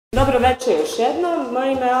Dobro večer još jednom.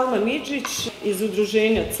 Moje ime je Alma Midžić iz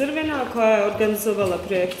udruženja Crvena koja je organizovala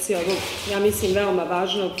projekciju ovog, ja mislim, veoma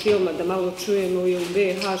važnog filma da malo čujemo i u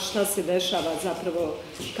BiH šta se dešava zapravo,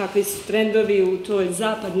 kakvi su trendovi u toj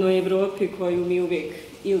zapadnoj Evropi koju mi uvijek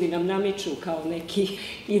ili nam namiču kao neki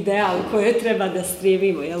ideal koje treba da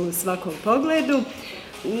strijevimo u svakom pogledu.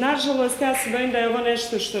 Nažalost, ja se bojim da je ovo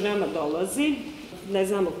nešto što nama dolazi. Ne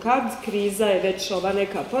znamo kad, kriza je već ova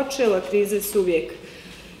neka počela, krize su uvijek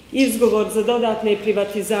izgovor za dodatne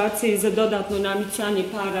privatizacije i za dodatno namicanje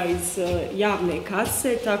para iz javne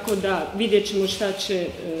kase, tako da vidjet ćemo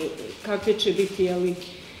kakve će biti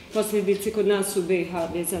posljedice kod nas u BiH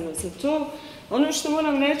vezano za to. Ono što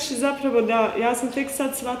moram reći zapravo da ja sam tek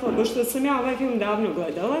sad shvatila, pošto sam ja ovaj film davno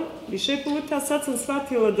gledala, više puta, sad sam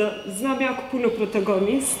shvatila da znam jako puno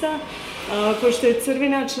protagonista, pošto je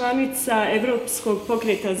Crvena članica Evropskog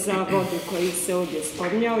pokreta za vodu koji se ovdje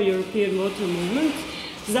spominjao, European Water Movement.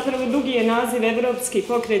 Zapravo dugi je naziv Evropski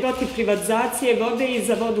pokret protiv privatizacije vode i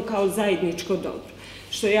za vodu kao zajedničko dobro.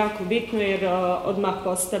 Što je jako bitno jer odmah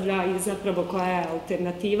postavlja i zapravo koja je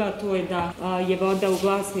alternativa, to je da je voda u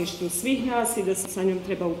vlasništvu svih nas i da se sa njom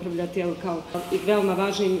treba upravljati kao veoma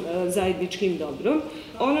važnim zajedničkim dobrom.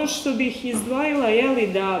 Ono što bih izdvojila je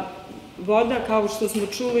da voda, kao što smo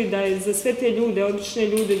čuli, da je za sve te ljude, obične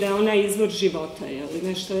ljude, da je ona izvor života,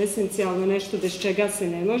 nešto esencijalno, nešto bez čega se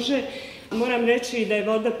ne može. Moram reći da je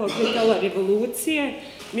voda pokretala revolucije.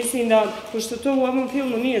 Mislim da, pošto to u ovom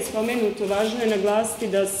filmu nije spomenuto, važno je naglasiti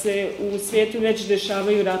da se u svijetu već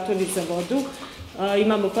dešavaju ratovi za vodu.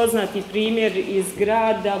 Imamo poznati primjer iz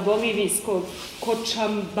grada bolivijskog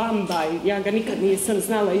Kočambamba. Ja ga nikad nisam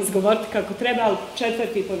znala izgovoriti kako treba, ali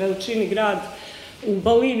 4. po veličini grad u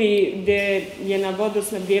Boliviji gdje je na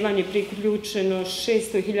vodosnabdijevanje priključeno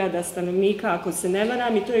 600.000 stanovnika, ako se ne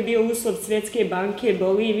varam, i to je bio uslov Svjetske banke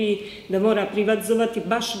Boliviji da mora privatizovati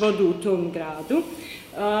baš vodu u tom gradu.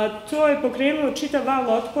 To je pokrenulo čitav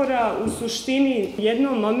val otpora. U suštini, u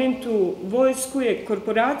jednom momentu vojsku je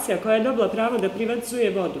korporacija koja je dobila pravo da privatizuje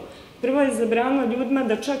vodu. Prvo je zabranilo ljudima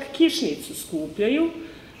da čak kišnicu skupljaju,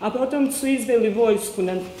 a potom su izveli vojsku,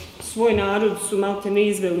 na svoj narod su maltene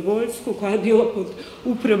izveli vojsku koja je bila pod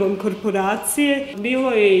upravom korporacije.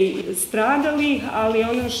 Bilo je i stradalih, ali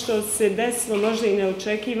ono što se desilo možda i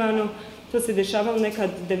neočekivano, to se dešavalo nekad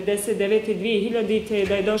 99. 2000.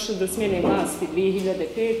 da je došlo do smjene vlasti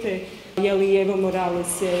 2005. Evo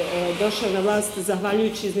Morales je došao na vlast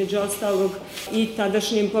zahvaljujući između ostalog i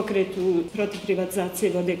tadašnjem pokretu protiv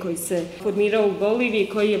privatizacije vode koji se formirao u Boliviji,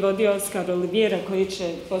 koji je vodio Oscar Oliveira, koji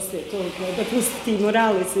će poslije toga pustiti i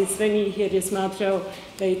Morales i sve njih jer je smatrao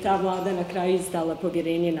da je ta vlada na kraju izdala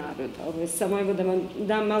povjerenje naroda. Ovo je samo da vam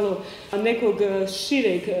dam malo nekog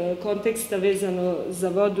šireg konteksta vezano za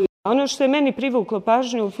vodu. Ono što je meni privuklo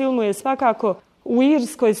pažnju u filmu je svakako u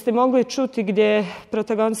Irskoj ste mogli čuti gdje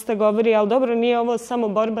protagonista govori, ali dobro, nije ovo samo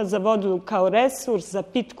borba za vodu kao resurs, za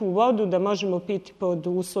pitku vodu, da možemo piti pod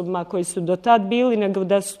uslovima koji su do tad bili, nego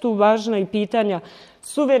da su tu važna i pitanja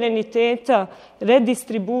suvereniteta,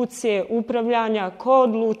 redistribucije, upravljanja, ko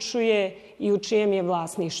odlučuje i u čijem je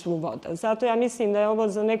vlasništvu voda. Zato ja mislim da je ovo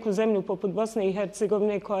za neku zemlju poput Bosne i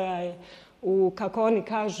Hercegovine koja je kako oni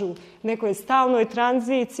kažu, nekoj stalnoj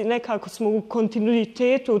tranziciji, nekako smo u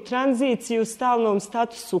kontinuitetu, u tranziciji, u stalnom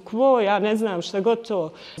statusu quo, ja ne znam šta god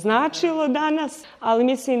to značilo danas, ali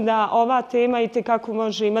mislim da ova tema itekako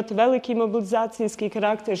može imati veliki mobilizacijski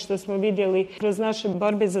karakter, što smo vidjeli kroz naše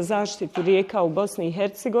borbe za zaštitu rijeka u Bosni i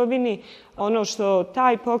Hercegovini. Ono što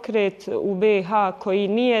taj pokret u BiH koji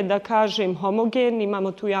nije, da kažem, homogen,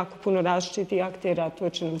 imamo tu jako puno različitih aktera, to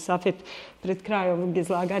će nam Safet pred krajem ovog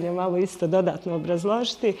izlaganja malo isto dodatno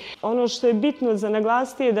obrazložiti. Ono što je bitno za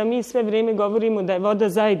naglasiti je da mi sve vrijeme govorimo da je voda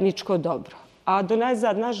zajedničko dobro. A do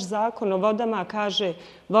najzad naš zakon o vodama kaže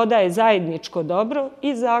voda je zajedničko dobro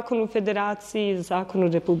i zakon u Federaciji, i zakon u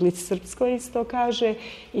Republici Srpskoj isto kaže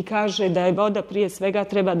i kaže da je voda prije svega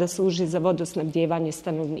treba da služi za vodosnabdijevanje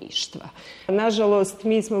stanovništva. Nažalost,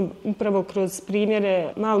 mi smo upravo kroz primjere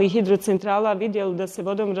malih hidrocentrala vidjeli da se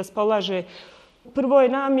vodom raspolaže prvo je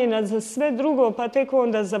namjena za sve drugo, pa tek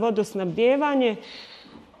onda za vodosnabdijevanje.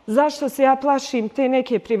 Zašto se ja plašim te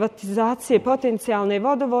neke privatizacije potencijalne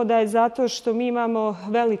vodovoda je zato što mi imamo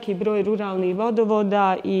veliki broj ruralnih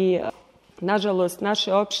vodovoda i Nažalost,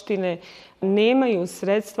 naše opštine nemaju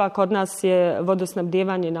sredstva, kod nas je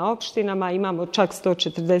vodosnabdijevanje na opštinama, imamo čak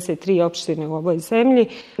 143 opštine u ovoj zemlji,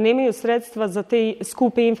 nemaju sredstva za te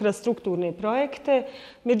skupe infrastrukturne projekte,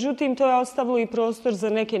 međutim to je ostavilo i prostor za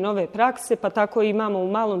neke nove prakse, pa tako imamo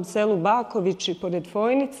u malom selu Bakovići pored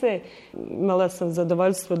Fojnice. Imala sam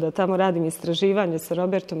zadovoljstvo da tamo radim istraživanje sa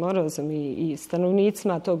Robertom Morozom i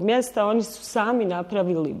stanovnicima tog mjesta. Oni su sami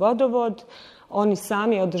napravili vodovod, oni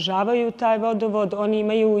sami održavaju taj vodovod, oni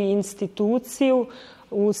imaju i instituciju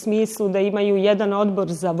u smislu da imaju jedan odbor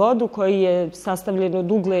za vodu koji je sastavljen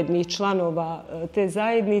od uglednih članova te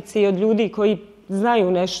zajednice i od ljudi koji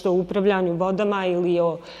znaju nešto o upravljanju vodama ili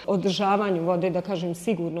o održavanju vode, da kažem,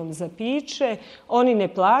 sigurnom za piće. Oni ne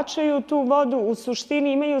plaćaju tu vodu, u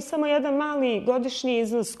suštini imaju samo jedan mali godišnji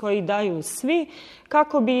iznos koji daju svi,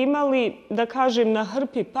 kako bi imali, da kažem, na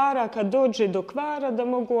hrpi para kad dođe do kvara, da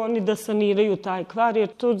mogu oni da saniraju taj kvar, jer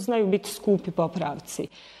to znaju biti skupi popravci.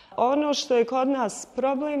 Ono što je kod nas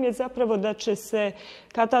problem je zapravo da će se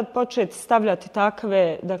kad tad početi stavljati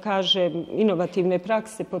takve, da kažem, inovativne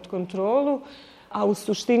prakse pod kontrolu, a u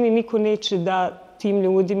suštini niko neće da tim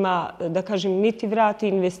ljudima, da kažem, niti vrati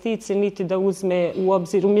investicije, niti da uzme u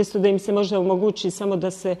obzir, umjesto da im se možda omogući samo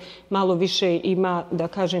da se malo više ima, da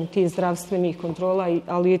kažem, tih zdravstvenih kontrola,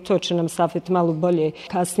 ali to će nam Safet malo bolje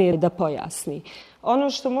kasnije da pojasni. Ono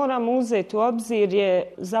što moramo uzeti u obzir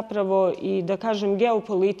je zapravo i, da kažem,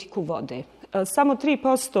 geopolitiku vode. Samo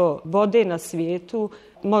 3% vode na svijetu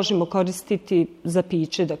možemo koristiti za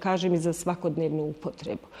piće, da kažem, i za svakodnevnu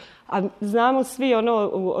upotrebu. A znamo svi ono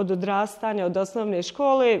od odrastanja, od osnovne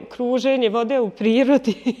škole, kruženje vode u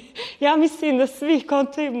prirodi. Ja mislim da svi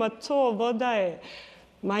kontujemo to, voda je,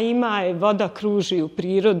 voda kruži u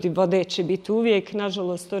prirodi, vode će biti uvijek,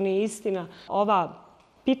 nažalost to nije istina. Ova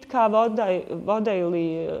pitka voda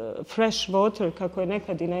ili fresh water, kako je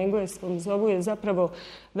nekad i na engleskom zovu, je zapravo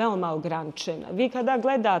veoma ograničena. Vi kada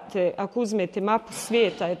gledate, ako uzmete mapu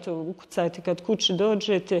svijeta, eto, ukucajte kad kući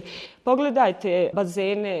dođete, pogledajte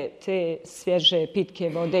bazene te svježe pitke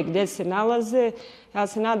vode gdje se nalaze. Ja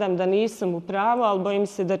se nadam da nisam u pravu, ali bojim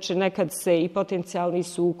se da će nekad se i potencijalni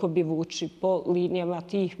sukobi vući po linijama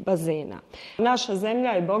tih bazena. Naša zemlja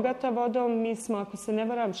je bogata vodom. Mi smo, ako se ne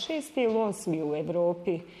varam, 6. ili 8. u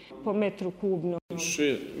Evropi po metru kubnom.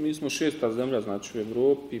 Mi smo 6. zemlja, znači, u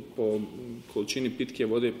Evropi po količini pitke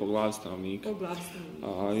vode po glavi stanovnika. Po glavi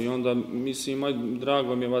stanovnika. I onda, mislim,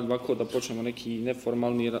 drago mi je ovako da počnemo neki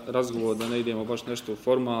neformalni razgovor, da ne idemo baš nešto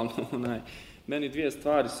formalno. Meni dvije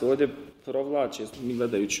stvari se ovdje provlače, mi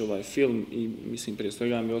gledajući ovaj film, i mislim, prije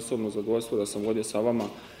svega mi je osobno zadovoljstvo da sam ovdje sa vama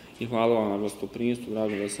i hvala vam na gostoprimstvu,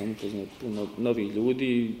 drago da sam upoznao puno novih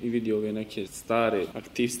ljudi i vidio ove neke stare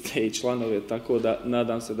aktiviste i članove, tako da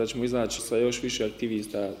nadam se da ćemo izaći sa još više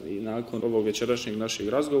aktivista i nakon ovog večerašnjeg našeg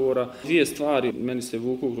razgovora. Dvije stvari meni se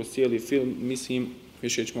vuku kroz cijeli film, mislim,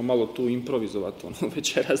 više ćemo malo tu improvizovati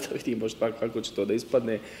večeras da vidimo kako će to da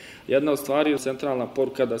ispadne. Jedna od stvari je centralna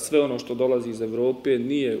poruka da sve ono što dolazi iz Evrope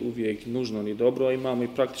nije uvijek nužno ni dobro, a imamo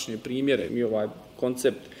i praktične primjere. Mi ovaj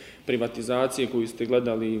koncept privatizacije koju ste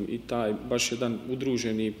gledali i taj baš jedan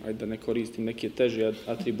udruženi, ajde da ne koristim neke teže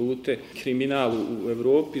atribute, kriminal u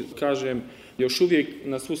Evropi, kažem, još uvijek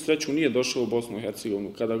na svu sreću nije došao u Bosnu i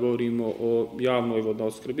Hercegovinu kada govorimo o javnoj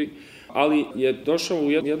vodoopskrbi, ali je došao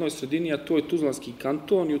u jednoj sredini, a to je Tuzlanski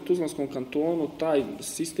kanton, i u Tuzlanskom kantonu taj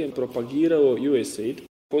sistem propagirao USAID.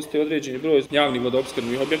 Postoji određeni broj javnih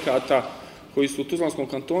vodoopskrbnih objekata koji su u Tuzlanskom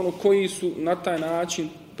kantonu, koji su na taj način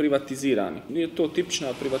privatizirani. Nije to tipična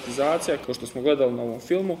privatizacija kao što smo gledali na ovom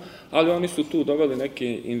filmu, ali oni su tu doveli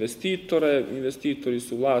neke investitore. Investitori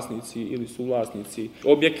su vlasnici ili su vlasnici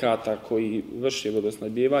objekata koji vrše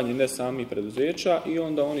vodosnabdijevanje, ne sami preduzeća, i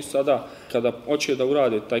onda oni sada, kada hoće da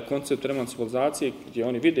urade taj koncept remunicipalizacije, gdje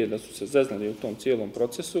oni vide da su se zeznali u tom cijelom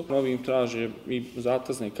procesu, novi im traže i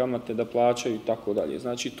zatezne kamate da plaćaju i tako dalje.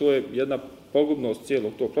 Znači, to je jedna pogubnost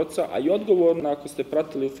cijelog tog procesa, a i odgovorno, ako ste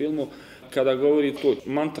pratili u filmu, kada govori to,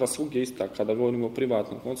 mantra svugdje ista, kada govorimo o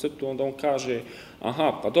privatnom konceptu, onda on kaže,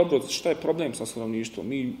 aha, pa dobro, šta je problem sa stanovništvom?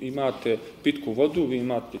 Vi imate pitku vodu, vi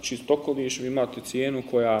imate čist okoliš, vi imate cijenu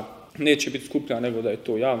koja neće biti skuplja nego da je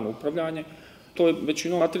to javno upravljanje. To je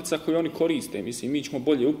većinom matrica koju oni koriste. Mislim, mi ćemo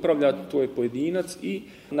bolje upravljati, to je pojedinac, i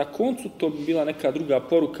na koncu to bi bila neka druga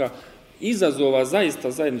poruka. izazova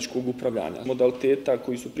zaista zajedničkog upravljanja, modaliteta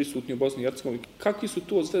koji su prisutni u Bosni i Hercegovini. Kakvi su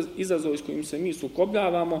to sve izazovi s kojim se mi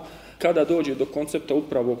sukobljavamo kada dođe do koncepta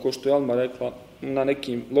upravo, kao što je Alma rekla, na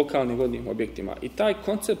nekim lokalnim vodnim objektima. I taj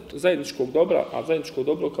koncept zajedničkog dobra, a zajedničko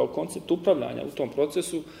dobro kao koncept upravljanja u tom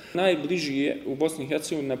procesu, najbliži je u Bosni i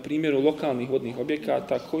Hercegovini na primjeru lokalnih vodnih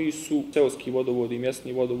objekata koji su seoski vodovodi,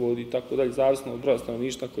 mjesni vodovodi i tako dalje, zavisno od broja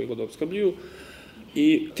stanovništva koji vodoopskrbljuju.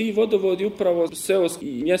 I ti vodovodi, upravo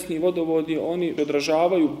seoski i mjesni vodovodi, oni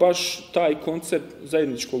odražavaju baš taj koncept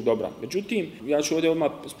zajedničkog dobra. Međutim, ja ću ovdje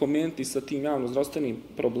odmah spomenuti sa tim javno-zdravstvenim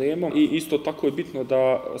problemom i isto tako je bitno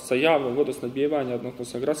da sa javnog vodosnadbijevanja, odnosno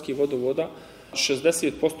sa gradskih vodovoda,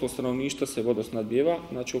 60% stanovništva se vodosnadbijeva,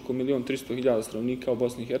 znači oko 1.300.000 stanovnika u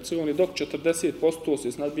Bosni i Hercegovini, dok 40%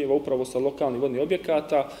 se snadbijeva upravo sa lokalnih vodnih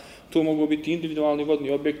objekata. To mogu biti individualni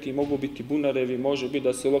vodni objekti, mogu biti bunarevi, može biti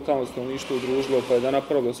da se lokalno stanovništvo udružilo pa je da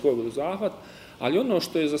napravilo svoj vodozahvat, ali ono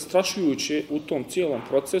što je zastrašujuće u tom cijelom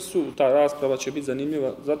procesu, ta rasprava će biti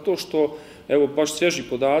zanimljiva zato što, evo, baš svježi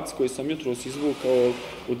podaci koji sam jutros izvukao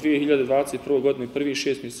u 2021. godini, prvih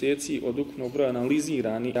 6 mjeseci od ukupnog broja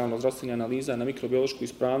analiziranih javno-zdravstvenih analiza na mikrobiološku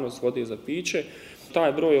ispravnost vode za piće,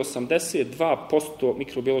 taj broj je 82%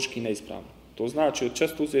 mikrobiološki neispravno. To znači od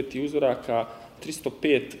često uzeti uzoraka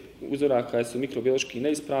 305 uzoraka su mikrobiološki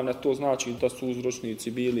neispravne, to znači da su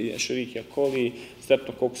uzročnici bili Escherichia coli,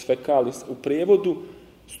 Streptococcus faecalis, u prijevodu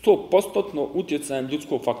 100% utjecajem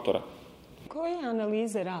ljudskog faktora. Koje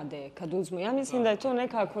analize rade kad uzmu? Ja mislim da je to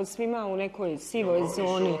nekako svima u nekoj sivoj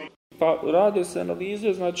zoni. Pa rade se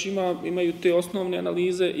analize, znači imaju te osnovne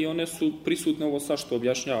analize i one su prisutne ovo sad što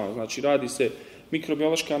objašnjavam. Znači radi se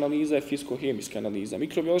mikrobiološka analiza i fizikohemijska analiza.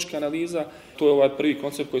 Mikrobiološka analiza, to je ovaj prvi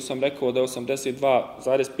koncept koji sam rekao da je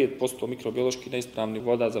 82,5% mikrobiološki neispravnih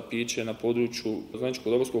voda za piće na području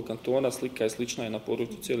Zvaničko-Dobrskog kantona, slika je slična je na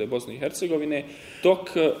području cijele Bosne i Hercegovine, dok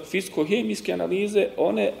fizikohemijske analize,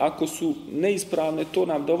 one ako su neispravne, to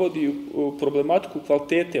nam dovodi u problematiku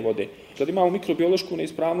kvalitete vode. Kad imamo mikrobiološku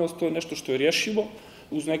neispravnost, to je nešto što je rješivo,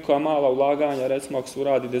 uz neka mala ulaganja, recimo ako se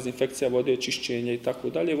uradi dezinfekcija vode, čišćenje i tako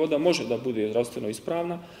dalje, voda može da bude zdravstveno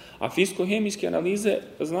ispravna, a fizikohemijske analize,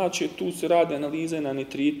 znači tu se rade analize na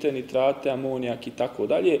nitrite, nitrate, amonijak i tako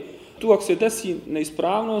dalje. Tu ako se desi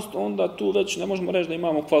neispravnost, onda tu već ne možemo reći da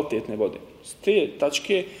imamo kvalitetne vode. S te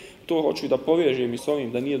tačke, to hoću da povežem i s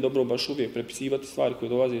ovim da nije dobro baš uvijek prepisivati stvari koje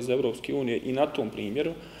dolaze iz Evropske unije i na tom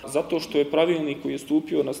primjeru, zato što je pravilnik koji je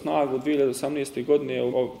stupio na snagu 2018. godine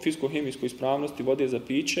o fizikohemijskoj ispravnosti vode za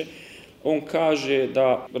piće, on kaže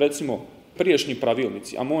da, recimo, prijašnji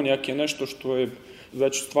pravilnici, amonijak je nešto što je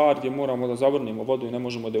već stvar gdje moramo da zavrnemo vodu i ne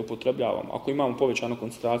možemo da je upotrebljavamo, ako imamo povećanu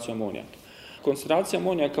koncentraciju amonijaka. Koncentracija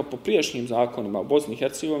amonijaka po prijašnjim zakonima u Bosni i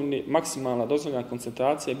Hercegovini, maksimalna dozvoljena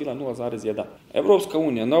koncentracija je bila 0,1. Evropska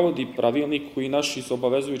unija navodi pravilnik koji naši su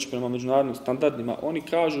obavezujući prema međunarodnim standardima. Oni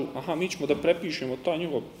kažu, mi ćemo da prepišemo taj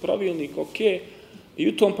njihov pravilnik, ok, i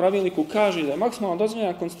u tom pravilniku kaže da je maksimalna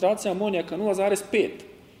dozvoljena koncentracija amonijaka 0,5.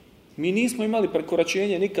 Mi nismo imali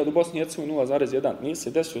prekoračenje nikad u Bosni i Hercegovini 0,1. Nije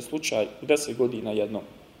se desio slučaj u 10 godina jednom.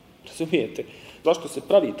 Razumijete? Zašto se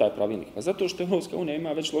pravi taj pravilnik? Pa zato što Evropska unija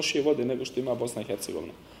ima već lošije vode nego što ima Bosna i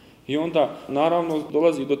Hercegovina. I onda, naravno,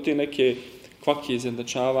 dolazi do te neke kvake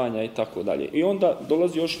izjednačavanja i tako dalje. I onda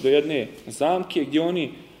dolazi još do jedne zamke gdje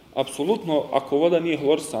oni, apsolutno, ako voda nije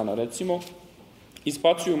hlorisana, recimo,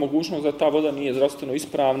 ispacuju mogućnost da ta voda nije zdravstveno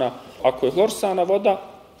ispravna. Ako je hlorisana voda,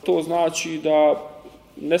 to znači da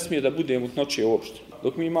ne smije da bude mutnoće uopšte.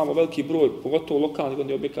 Dok mi imamo veliki broj, pogotovo lokalnih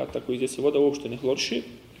vodnih objekata gdje se voda uopšte ne hloriše,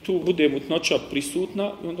 tu bude mutnoća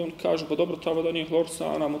prisutna i onda on kaže, pa dobro, ta voda nije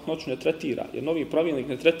hlorisana, mutnoću ne tretira, jer novi pravilnik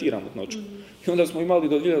ne tretira mutnoću. I onda smo imali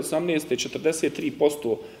do 2018.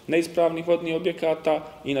 43% neispravnih vodnih objekata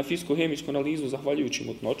i na fizikohemijsku analizu zahvaljujući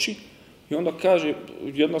mutnoći. I onda kaže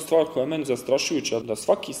jedna stvar koja je meni zastrašujuća, da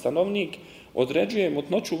svaki stanovnik određuje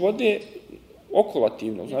mutnoću vode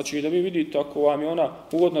okolativno. Znači da vi vidite ako vam je ona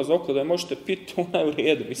ugodna za oko da je možete piti, ona je u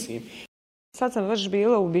redu, mislim. Sad sam baš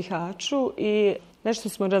bila u Bihaću i nešto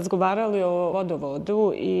smo razgovarali o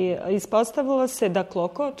vodovodu i ispostavilo se da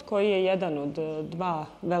Klokot, koji je jedan od dva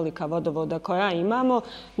velika vodovoda koja imamo,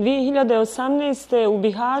 2018. u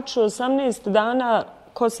Bihaću 18 dana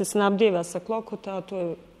ko se snabdijeva sa Klokota, a to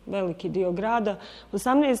je veliki dio grada,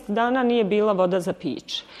 18 dana nije bila voda za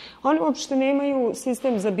piće. Oni uopšte nemaju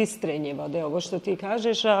sistem za bistrenje vode, ovo što ti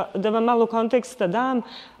kažeš, a da vam malo konteksta dam,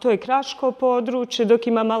 to je kraško područje, dok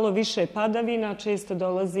ima malo više padavina, često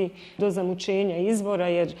dolazi do zamućenja izvora,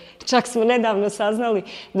 jer čak smo nedavno saznali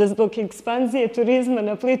da zbog ekspanzije turizma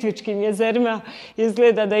na Plitvičkim jezerima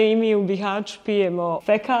izgleda da i mi u Bihaću pijemo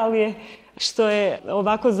fekalije što je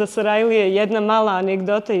ovako za Sarajlije jedna mala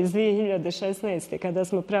anegdota iz 2016. kada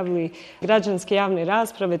smo pravili građanske javne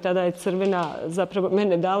rasprave. Tada je Crvena zapravo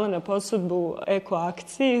mene dala na posudbu eko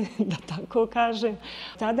akciji, da tako kažem.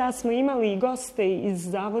 Tada smo imali i goste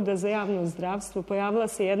iz Zavoda za javno zdravstvo. Pojavila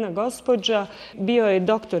se jedna gospođa, bio je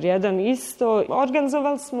doktor jedan isto.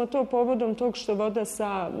 Organizovali smo to povodom tog što voda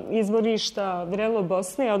sa izvorišta Vrelo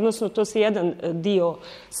Bosne, odnosno to se jedan dio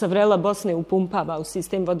sa Vrela Bosne upumpava u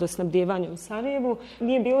sistem vodosnabdijevanja u Sarajevu.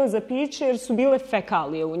 Nije bilo za piće jer su bile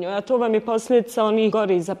fekalije u njoj, a to vam je posljedica onih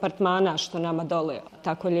gore iz apartmana što nama dole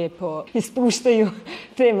tako lijepo ispuštaju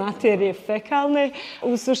te materije fekalne.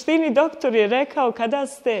 U suštini doktor je rekao kada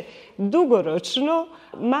ste dugoročno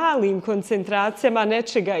malim koncentracijama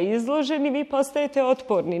nečega izloženi, vi postajete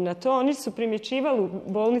otporni na to. Oni su primjećivali u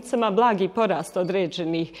bolnicama blagi porast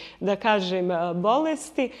određenih, da kažem,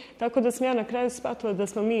 bolesti, tako da sam ja na kraju shvatila da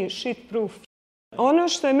smo mi shit proof. Ono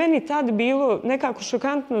što je meni tad bilo nekako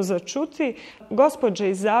šokantno za čuti, gospođa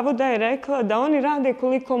iz zavoda je rekla da oni rade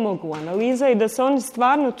koliko mogu analiza i da se oni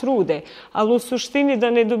stvarno trude, ali u suštini da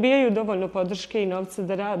ne dobijaju dovoljno podrške i novca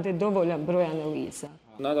da rade dovoljan broj analiza.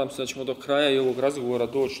 Nadam se da ćemo do kraja i ovog razgovora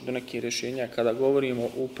doći do nekih rješenja kada govorimo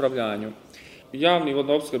o upravljanju. Javni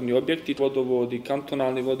vodoopskrbni objekti, vodovodi,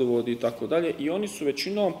 kantonalni vodovodi i tako dalje, i oni su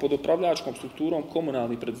većinom pod upravljačkom strukturom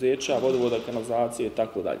komunalnih preduzeća, vodovoda, kanalizacije i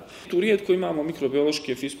tako dalje. Tu rijetko imamo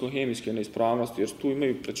mikrobiološke, fiziko-hemijske neispravnosti, jer tu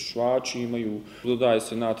imaju prečišćivači, dodaje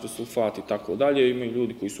se natrij sulfat i tako dalje, imaju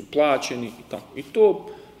ljudi koji su plaćeni i tako. I to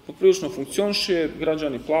poprilično funkcioniše,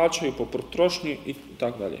 građani plaćaju po potrošnji i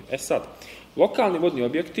tako dalje. Sad, lokalni vodni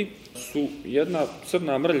objekti su jedna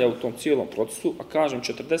crna mrlja u tom cijelom procesu, a kažem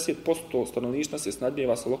 40% stanovništva se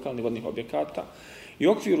snabdijeva sa lokalnih vodnih objekata i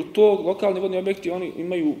u okviru tog lokalni vodni objekti oni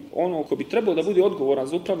imaju ono ko bi trebalo da bude odgovoran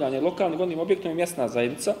za upravljanje lokalnim vodnim objektom je mjesna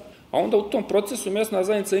zajednica, a onda u tom procesu mjesna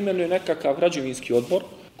zajednica imenuje nekakav građevinski odbor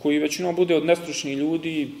koji većinom bude od nestručnih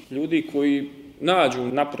ljudi koji nađu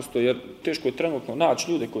naprosto, jer teško je trenutno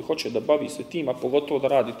naći ljude koji hoće da bavi se tim, a pogotovo da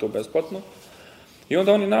radi to besplatno. I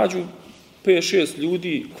onda oni nađu 5-6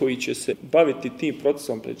 ljudi koji će se baviti tim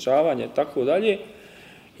procesom prečavanja i tako dalje.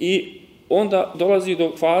 I onda dolazi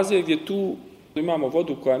do faze gdje tu imamo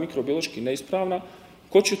vodu koja je mikrobiološki neispravna.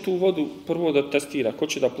 Ko će tu vodu prvo da testira, ko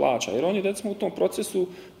će da plaća? Jer oni, recimo, u tom procesu,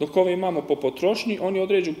 dok ove imamo po potrošnji, oni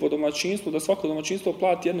određuju po domaćinstvu da svako domaćinstvo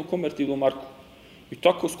plati jednu konvertibilnu marku. I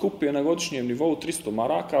tako skupuje na godišnjem nivou 300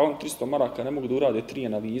 maraka, a on 300 maraka ne mogu da urade 3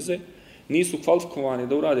 analize, nisu kvalifikovani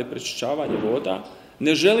da urade prečišćavanje voda,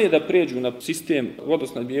 ne žele da pređu na sistem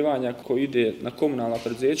vodosnabdijevanja koji ide na komunalna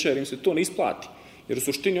preduzeća jer im se to ne isplati. Jer u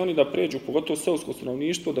suštini oni da pređu, pogotovo seosko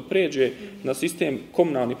stanovništvo, da pređe na sistem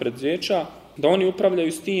komunalnih preduzeća, da oni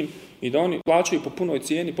upravljaju s tim i da oni plaćaju po punoj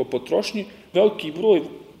cijeni, po potrošnji. Veliki broj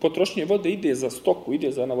potrošnje vode ide za stoku,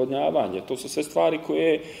 ide za navodnjavanje. To su sve stvari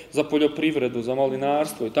koje za poljoprivredu, za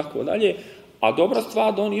malinarstvo i tako dalje. A dobra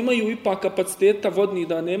stvar da oni imaju ipak kapaciteta vodnih,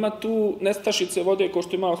 da nema tu nestašice vode kao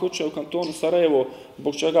što ima slučaj u kantonu Sarajevo,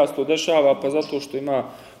 zbog čega se to dešava, pa zato što ima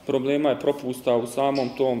problema i propusta u samom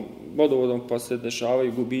tom vodovodom, pa se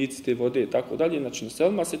dešavaju gubici te vode i tako dalje. Znači na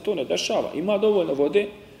selima se to ne dešava. Ima dovoljno vode,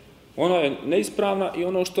 ona je neispravna i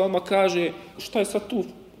ono što Alma kaže, šta je sad tu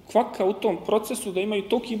kvaka u tom procesu da imaju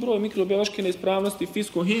toliki broj mikrobiološke neispravnosti,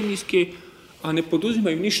 fiziko-hemijske, a ne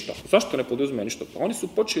poduzimaju ništa. Zašto ne poduzimaju ništa? Pa oni su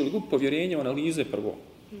počeli gubiti povjerenje u analize prvo.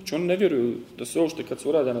 Znači oni ne vjeruju da se uopšte kad se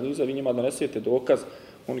urade analiza, vi njima donesete dokaz,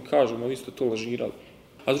 oni kažu, vi ste to lažirali.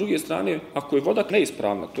 A s druge strane, ako je voda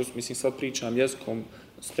neispravna, to mislim sad pričam jezikom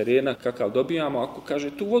s terena kakav dobijamo, ako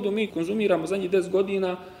kaže tu vodu mi konzumiramo zadnjih 10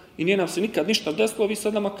 godina i nije nam se nikad ništa desilo, vi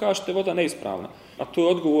sad nama kažete voda neispravna. A to je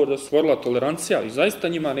odgovor da se stvorila tolerancija i zaista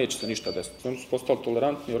njima neće se ništa desiti. Oni su postali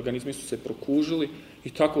tolerantni, organizmi su se prokužili i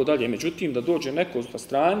tako dalje. Međutim, da dođe neko sa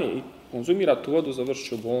strane i konzumira tu vodu, završit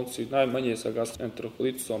će u bolnici, najmanje sa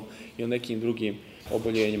gastroenterolitisom ili nekim drugim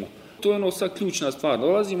oboljenjima. To je sad ključna stvar.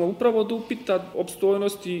 Dolazimo upravo do upita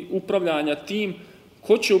opstojnosti upravljanja tim.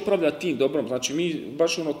 Ko će upravljati tim dobrom? Znači,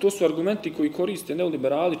 to su argumenti koji koriste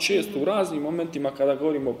neoliberali često u raznim momentima kada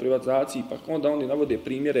govorimo o privatizaciji, pa onda oni navode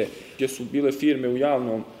primjere gdje su bile firme u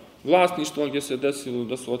javnom vlasništvu, gdje se desilo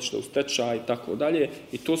da su otišle u stečaj i tako dalje.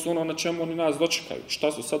 I to su ono na čemu oni nas dočekaju.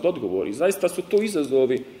 Šta su sad odgovori? Zaista su to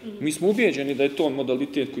izazovi. Mi smo ubijeđeni da je to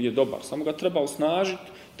modalitet koji je dobar. Samo ga treba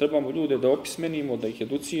osnažiti, trebamo ljude da opismenimo, da ih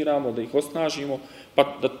educiramo, da ih osnažimo,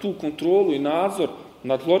 pa da tu kontrolu i nadzor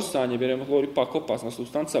nad hlorisanjem, jer je hlor ipak opasna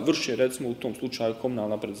supstanca, vrše recimo u tom slučaju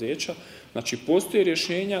komunalna preduzeća. Znači, postoje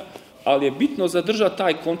rješenja, ali je bitno zadržati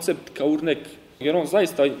taj koncept kao urnek, jer on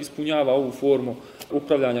zaista ispunjava ovu formu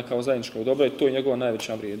upravljanja kao zajedničkog dobra i to je njegova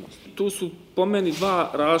najveća vrijednost. Tu su po meni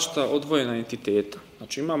dva različita odvojena entiteta.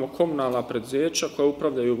 Znači imamo komunalna preduzeća koja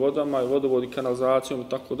upravljaju vodama i vodovodi, kanalizacijom i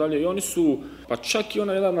tako dalje i oni su, pa čak i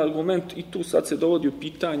onaj jedan argument i tu sad se dovodi u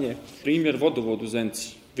pitanje primjer vodovod u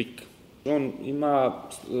Zenci, Vik. On ima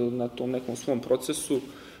na tom nekom svom procesu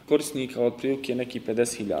korisnika otprilike nekih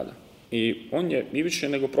 50.000 i on je i više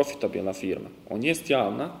nego profitabilna firma. On jest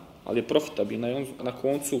javna, ali je profitabilna i on na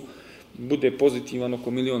koncu bude pozitivan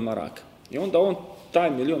oko 1.000.000 maraka. I onda on taj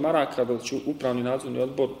 1.000.000 maraka, da će upravni nadzorni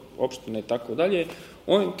odbor, opštine i tako dalje,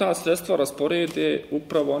 on ta sredstva rasporede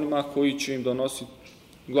upravo onima koji će im donositi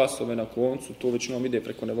glasove na koncu, to većinom ide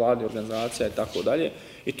preko nevladnih organizacija i tako dalje.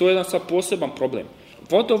 I to je jedan sad poseban problem.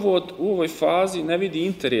 Vodovod u ovoj fazi ne vidi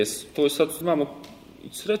interes, to je sad imamo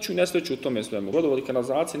sreću i nesreću u tome svemu. Vodovod i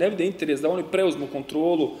kanalizacije ne vide interes da oni preuzmu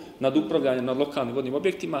kontrolu nad upravljanjem nad lokalnim vodnim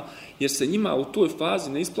objektima, jer se njima u toj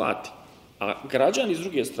fazi ne isplati. A građani s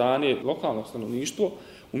druge strane, lokalno stanovništvo,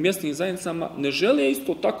 u mjesnim zajednicama ne žele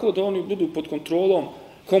isto tako da oni budu pod kontrolom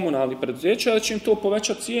komunalnih preduzeća, da će im to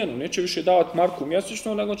povećati cijenu. Neće više davati marku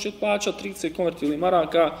mjesečno, nego će plaćati 30 konvertibilnih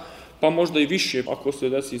maraka, pa možda i više ako se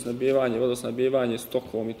desi snabdijevanje, vodosnabdijevanje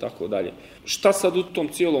stokom i tako dalje. Šta sad u tom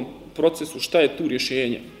cijelom procesu, šta je tu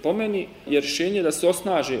rješenje? Po meni je rješenje da se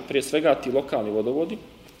osnaže prije svega ti lokalni vodovodi,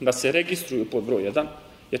 da se registruju pod broj 1,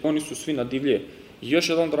 jer oni su svi na divlje. I još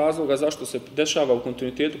jedan od razloga zašto se dešava u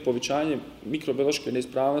kontinuitetu povećanje mikrobiološke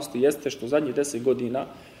neispravnosti jeste što zadnjih 10 godina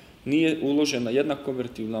nije uložena jedna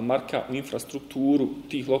konvertibilna marka u infrastrukturu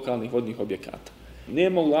tih lokalnih vodnih objekata.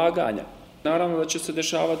 Nema ulaganja. Naravno da će se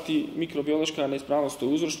dešavati mikrobiološka neispravnost, to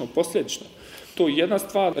je uzročno posljedično. To je jedna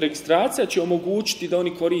stvar. Registracija će omogućiti da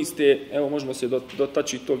oni koriste, evo možemo se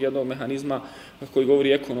dotaći tog jednog mehanizma koji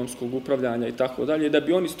govori ekonomskog upravljanja i tako dalje, da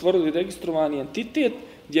bi oni stvorili registrovani entitet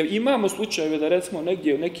gdje imamo slučajeve da recimo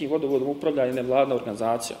negdje u nekim vodovodom upravlja nevladna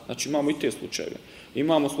organizacija. Znači imamo i te slučajeve.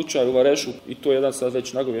 Imamo slučaj u Varešu i to je jedan sad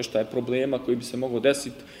već nagovještaj problema koji bi se mogao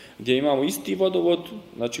desiti gdje imamo isti vodovod,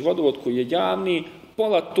 znači vodovod koji je javni,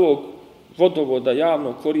 pola tog vodovoda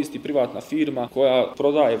javno koristi privatna firma koja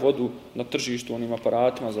prodaje vodu na tržištu onim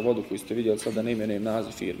aparatima za vodu koji ste vidjeli, sad da ne imenujem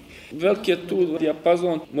naziv firmi. Veliki je tu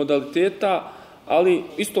dijapazon modaliteta, ali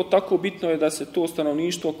isto tako bitno je da se to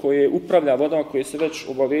stanovništvo koje upravlja vodama, koje se već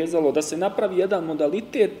obavezalo, da se napravi jedan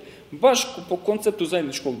modalitet baš po konceptu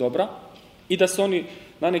zajedničkog dobra i da se oni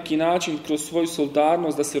na neki način kroz svoju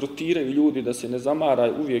solidarnost, da se rotiraju ljudi, da se ne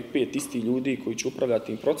zamara uvijek 5 istih ljudi koji će upravljati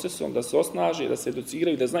tim procesom, da se osnaže, da se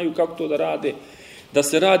educiraju, da znaju kako to da rade, da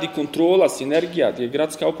se radi kontrola, sinergija, gdje je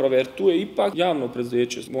gradska uprava, jer tu je ipak javno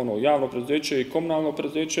preduzeće i komunalno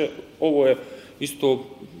preduzeće, ovo je isto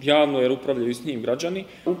javno jer upravljaju s njim građani.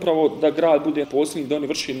 Upravo da grad bude posljednji, da oni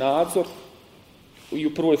vrši nadzor i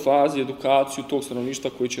u prvoj fazi edukaciju tog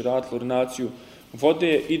stanovništva koji će raditi ordinaciju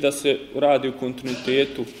vode i da se radi u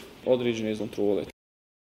kontinuitetu određene kontrole.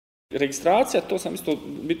 Registracija, to sam isto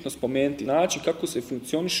bitno spomenuti, način kako se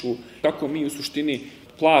funkcionišu, kako mi u suštini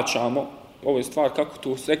plaćamo, ovo je stvar kako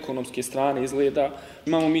to s ekonomske strane izgleda.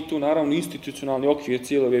 Imamo mi tu naravno institucionalni okvir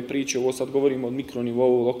cijele ove priče, ovo sad govorimo o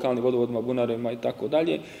mikronivou, lokalnim vodovodima, bunarima i tako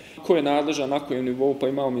dalje. Ko je nadležan na kojem nivou, pa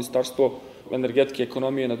imamo ministarstvo energetike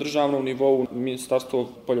ekonomije na državnom nivou, ministarstvo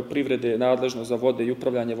poljoprivrede je nadležno za vode i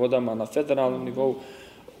upravljanje vodama na federalnom nivou.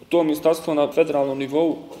 To ministarstvo na federalnom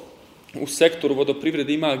nivou u sektoru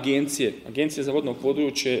vodoprivrede ima agencije za vodno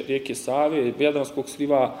područje rijeke Save, Jadranskog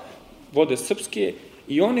sliva, vode srpske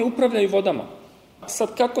i one upravljaju vodama.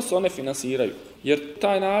 Sad kako se one finansiraju? Jer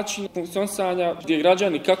taj način funkcionisanja gdje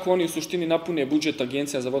građani, kako oni u suštini napune budžet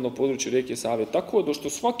agencija za vodno područje rijeke Save, tako da što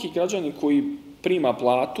svaki građanin koji prima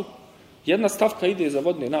platu, jedna stavka ide za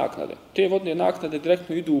vodne naknade. Te vodne naknade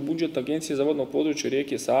direktno idu u budžet agencije za vodno područje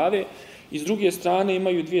rijeke Save i s druge strane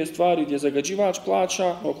imaju dvije stvari gdje zagađivač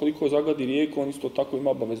plaća, koliko zagadi rijeku, on isto tako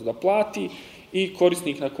ima obavezu da plati i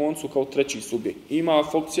korisnik na koncu kao treći subjekt. Ima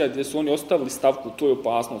funkcija gdje su oni ostavili stavku, to je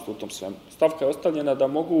opasnost u tom svemu. Stavka je ostavljena da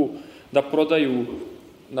mogu da prodaju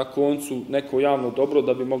na koncu neko javno dobro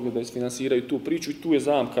da bi mogli da isfinansiraju tu priču i tu je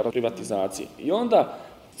zamka privatizacije. I onda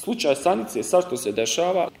slučaj Sanice, sad što se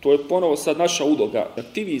dešava, to je ponovo sad naša uloga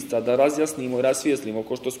aktivista da razjasnimo i rasvijetlimo,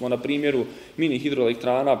 kao što smo na primjeru mini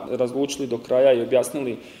hidroelektrana razlučili do kraja i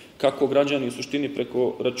objasnili kako građani u suštini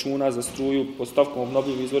preko računa za struju pod stavkom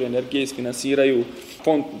obnovljivi izvori energije isfinansiraju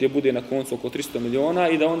fond gdje bude na koncu oko 300 miliona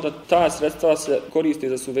i da onda ta sredstva se koriste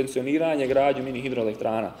za subvencioniranje gradnju mini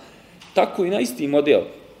hidroelektrana. Tako i na isti model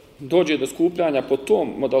dođe do skupljanja po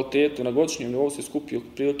tom modalitetu, na godišnjem nivou se skupi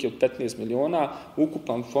prilike od 15 miliona,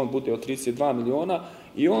 ukupan fond bude od 32 miliona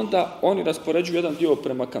i onda oni raspoređuju jedan dio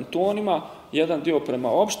prema kantonima, jedan dio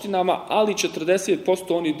prema opštinama, ali 40%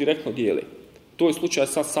 oni direktno dijele. To je slučaj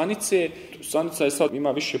sa Sanice. Sanica je sad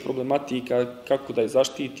ima više problematika kako da je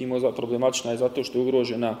zaštitimo. Problematična je zato što je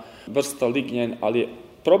ugrožena vrsta lignjen, ali je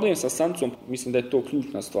problem sa Sanicom, mislim da je to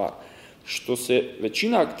ključna stvar, što se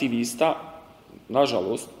većina aktivista,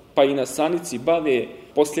 nažalost, pa i na Sanici bave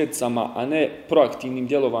posljedicama, a ne proaktivnim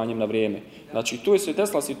djelovanjem na vrijeme. Znači, tu je se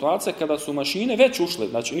desila situacija kada su mašine već ušle,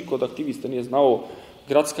 znači niko od aktivista nije znao,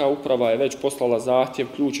 gradska uprava je već poslala zahtjev,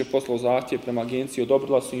 ključ je poslao zahtjev prema agenciji,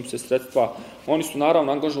 odobrila su im se sredstva, oni su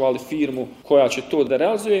naravno angažovali firmu koja će to da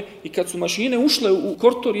realizuje i kad su mašine ušle u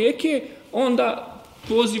korto rijeke, onda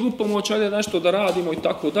poziv u pomoć, ajde nešto da radimo i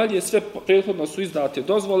tako dalje, sve prethodno su izdate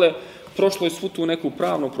dozvole, prošlo je svu tu neku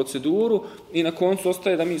pravnu proceduru i na koncu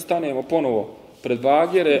ostaje da mi stanemo ponovo pred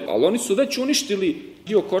bagere, ali oni su već uništili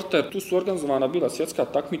dio korta, tu su organizovana bila svjetska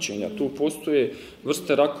takmičenja, tu postoje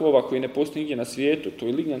vrste rakova koji ne postoje nigdje na svijetu, to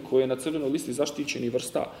je lignjan koji je na crvenoj listi zaštićenih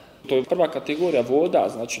vrsta. To je prva kategorija voda,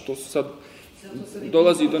 znači to su sad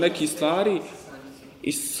dolazi do nekih stvari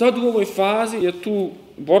i sad u ovoj fazi je tu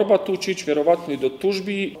borba, tu će ići vjerovatno i do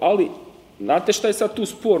tužbi, ali znate šta je sad tu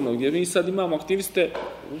sporno, gdje mi sad imamo aktiviste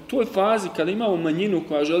u toj fazi kada imamo manjinu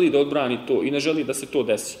koja želi da odbrani to i ne želi da se to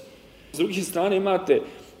desi. S druge strane imate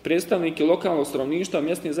predstavnike lokalnog stanovništva,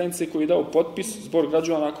 mjesne zajednice koji je dao potpis, zbor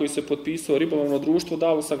građana koji se potpisao, ribolovno društvo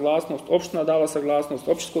dalo saglasnost, opština dala saglasnost,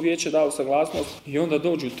 općinsko vijeće dalo saglasnost i onda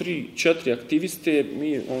dođu 3-4 aktiviste,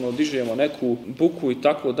 mi dižemo neku buku i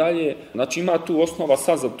tako dalje. Znači ima tu osnova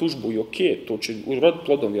sad za tužbu i to će uroditi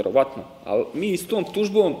plodom vjerovatno, ali mi s tom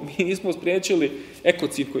tužbom mi nismo spriječili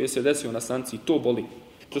ekocid koji je se desio na Sanici, to boli.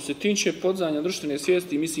 Što se tiče podizanja društvene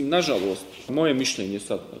svijesti, mislim, nažalost, moje mišljenje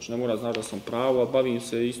sad, znači ne mora znači da sam pravo, a bavim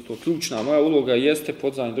se isto ključna. Moja uloga jeste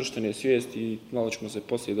podizanje društvene svijesti i malo ćemo se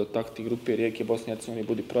poslije dotakti grupe Rijeke Bosne,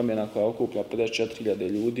 Budi promjena koja okuplja 54.000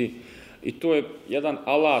 ljudi. I to je jedan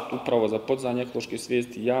alat upravo za podizanje ekološke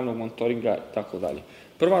svijesti, javnog monitoringa i tako dalje.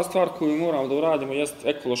 Prva stvar koju moramo da uradimo jest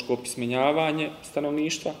ekološko opismenjavanje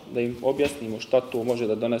stanovništva, da im objasnimo šta to može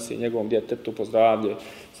da donese njegovom djetetu, pozdravlje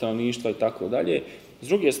stanovništva i tako dalje. S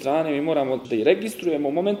druge strane, mi moramo da i registrujemo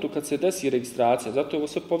u momentu kad se desi registracija, zato je ovo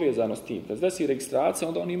sve povezano s tim. Kad se desi registracija,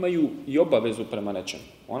 onda oni imaju i obavezu prema nečemu.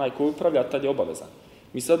 Onaj koji upravlja, tad je obavezan.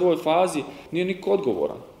 Mi sad u ovoj fazi nije niko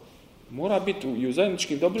odgovoran. Mora biti i u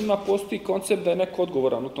zajedničkim dobrima postoji koncept da je neko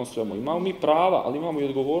odgovoran u tom svemu. Imamo mi prava, ali imamo i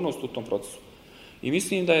odgovornost u tom procesu. I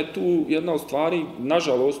mislim da je tu jedna od stvari,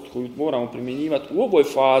 nažalost, koju moramo primjenjivati u ovoj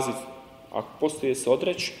fazi, ako postoje se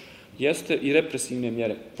odreći, jeste i represivne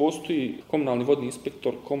mjere. Postoji komunalni vodni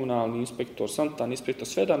inspektor, komunalni inspektor, sanitarni inspektor,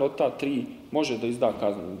 svedan od ta 3 može da izda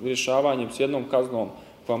kaznu. Rješavanjem s jednom kaznom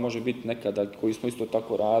koja može biti nekada, koju smo isto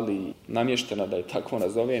tako radili, namještena da je tako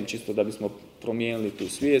nazovem, čisto da bismo promijenili tu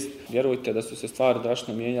svijest. Vjerujte da su se stvari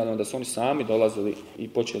drastično mijenjale, onda su oni sami dolazili i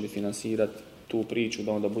počeli finansirati tu priču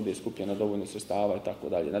da onda bude skupljena dovoljno sredstava i tako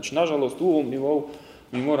dalje. Znači, nažalost, u ovom nivou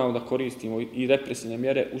mi moramo da koristimo i represivne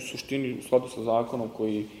mjere u suštini u skladu sa zakonom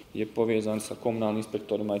koji je povezan sa komunalnim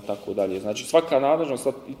inspektorima i tako dalje. Znači, svaka nadležnost,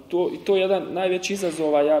 i to je jedan najveći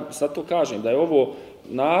izazov, ja sad to kažem, da je ovo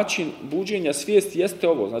način buđenja svijesti, jeste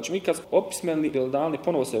ovo. Znači, mi kad opismenili dani,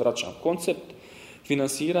 ponovo se vraćam, koncept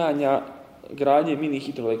finansiranja gradnje mini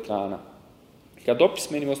hidroelektrana. Kad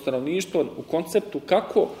opismenimo stanovništvo u konceptu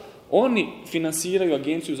kako oni finansiraju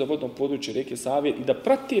agenciju za vodno područje rijeke Save i da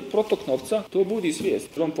prate protok novca, to budi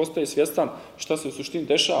svijest. On postaje svjestan šta se u suštini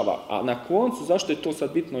dešava. A na koncu, zašto je to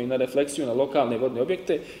sad bitno i na refleksiju na lokalne vodne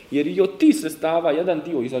objekte, jer i od tih sredstava, jedan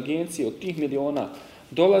dio iz agencije, od tih miliona,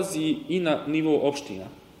 dolazi i na nivo opština.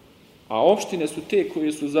 A opštine su te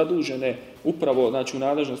koje su zadužene upravo, znači u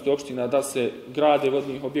nadležnosti opština da se grade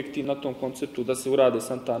vodni objekti na tom konceptu, da se urade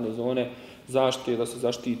sanitarne zone zaštite, da se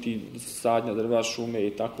zaštiti sadnja drva, šume i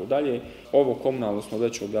tako dalje. Ovo komunalno smo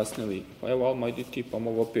već objasnili. Evo, Alma, idi ti, pa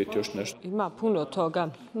mogu opet još nešto. Ima puno toga.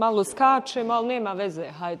 Malo skačem, ali nema veze.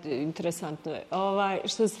 Hajde, interesantno je.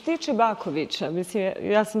 Što se tiče Bakovića, mislim,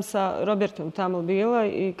 ja sam sa Robertom tamo bila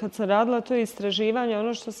i kad sam radila to istraživanje,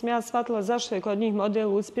 ono što sam ja shvatila zašto je kod njih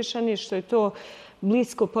model uspješan i što je to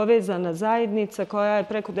blisko povezana zajednica koja je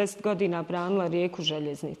preko 10 godina branila rijeku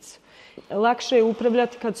željeznicu. Lakše je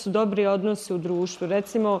upravljati kad su dobri odnosi u društvu.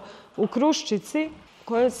 Recimo, u Kruščici,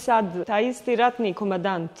 koji je sad taj isti ratni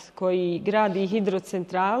komadant koji gradi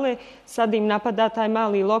hidrocentrale, sad im napada taj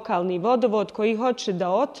mali lokalni vodovod koji hoće da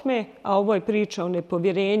otme, a ovo je priča o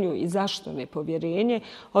nepovjerenju i zašto nepovjerenje.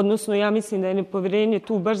 Odnosno, ja mislim da je nepovjerenje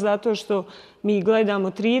tu baš zato što mi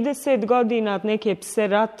gledamo 30 godina neke pse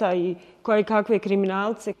rata i koje kakve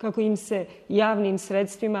kriminalce, kako im se javnim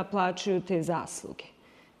sredstvima plaćaju te zasluge.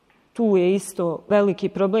 tu je isto veliki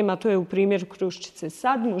problem, a to je u primjeru Kruščice.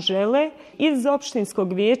 Sad mu žele iz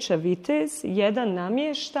opštinskog vijeća Vitez jedan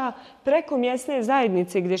namješta preko mjesne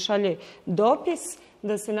zajednice gdje šalje dopis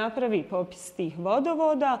da se napravi popis tih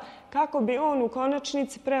vodovoda kako bi on u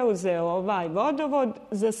konačnici preuzeo ovaj vodovod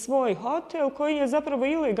za svoj hotel koji je zapravo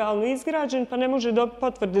ilegalno izgrađen pa ne može dobiti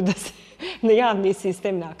potvrde da se na javni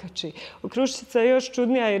sistem nakači. Kruščica je još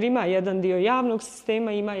čudnija jer ima jedan dio javnog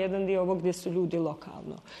sistema, ima jedan dio ovog gdje su ljudi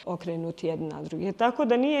lokalno okrenuti jedni na druge. Tako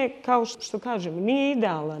da nije, kao što kažem, nije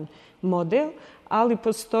idealan model, ali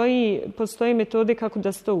postoji metode kako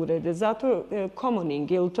da se to urede. Zato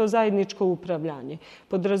commoning ili to zajedničko upravljanje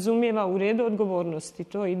podrazumijeva u redu odgovornosti.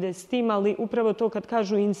 To ide s tim, ali upravo to kad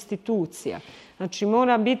kažu institucija. Znači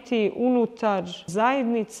mora biti unutar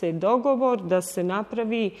zajednice dogovor da se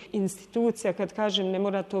napravi institucija. Kad kažem ne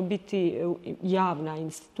mora to biti javna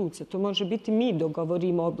institucija. To može biti mi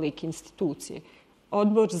dogovorimo oblik institucije.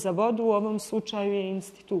 Odbor za vodu u ovom slučaju je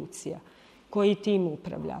institucija koji tim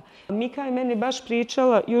upravlja. Mika je meni baš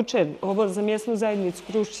pričala jučer, ovo za mjesnu zajednicu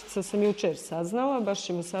Kruščica sam jučer saznala, baš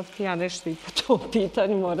ćemo Safet i ja nešto i po tom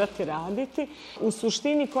pitanju morati raditi. U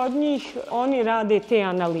suštini kod njih oni rade te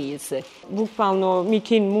analize. Bukvalno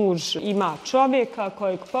Mikin muž ima čovjeka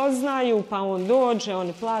kojeg poznaju, pa on dođe,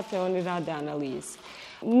 oni plate, oni rade analize.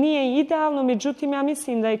 Nije idealno, međutim ja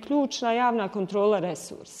mislim da je ključna javna kontrola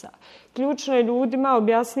resursa. Ključno je ljudima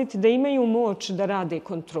objasniti da imaju moć da rade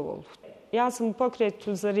kontrolu. Ja sam u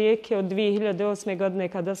pokretu za rijeke od 2008. godine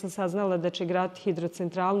kada sam saznala da će graditi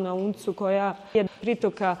hidrocentralu na Uncu koja je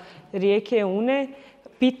pritoka rijeke Une,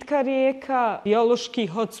 pitka rijeka, biološki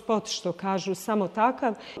hotspot što kažu samo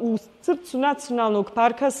takav. U srcu nacionalnog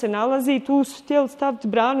parka se nalazi i tu su htjeli staviti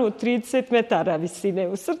branu od 30 metara visine.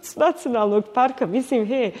 U srcu nacionalnog parka,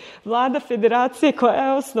 mislim, vlada federacije koja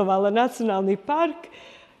je osnovala nacionalni park,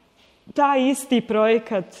 taj isti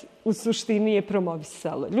projekat u suštini je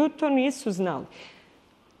promovisalo. Ljudi to nisu znali.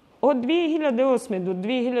 Od 2008. do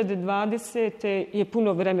 2020. je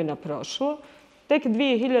puno vremena prošlo. Tek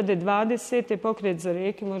 2020. pokret za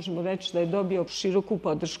rijeke možemo reći da je dobio široku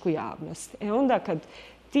podršku javnosti. Onda kad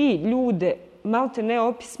ti ljude malte ne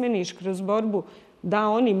opismeniš kroz borbu da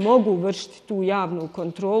oni mogu vršiti tu javnu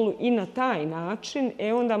kontrolu i na taj način,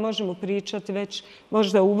 onda možemo pričati već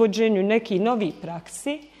možda o uvođenju nekih novih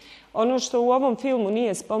praksi. Ono što u ovom filmu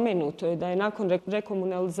nije spomenuto je da je nakon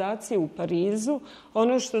rekomunalizacije u Parizu,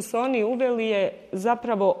 ono što su oni uveli je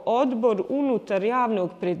zapravo odbor unutar javnog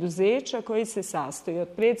preduzeća koji se sastoji od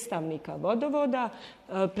predstavnika vodovoda,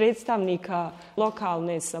 predstavnika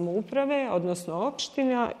lokalne samouprave, odnosno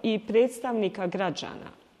opština i predstavnika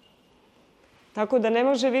građana. Tako da ne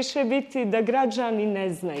može više biti da građani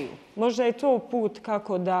ne znaju. Možda je to put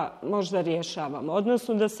kako da možda rješavamo,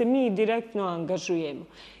 odnosno da se mi direktno angažujemo.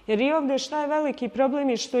 Jer i ovdje šta je veliki problem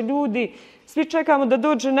je što ljudi, svi čekamo da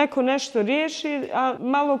dođe neko nešto riješi, a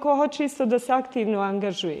malo ko hoće isto da se aktivno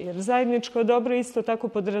angažuje. Jer zajedničko dobro isto tako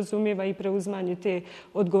podrazumijeva i preuzmanje te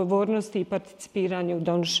odgovornosti i participiranje u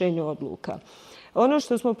donošenju odluka. Ono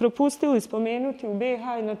što smo propustili spomenuti u BiH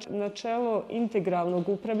je načelo integralnog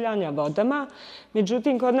upravljanja vodama.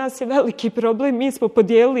 Međutim, kod nas je veliki problem. Mi smo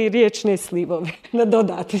podijelili riječne slivove na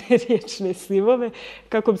dodatne riječne slivove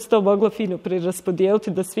kako bi se to moglo fino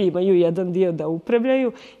preraspodijeliti da svi imaju jedan dio da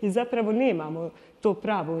upravljaju i zapravo nemamo to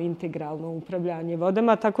pravo integralno upravljanje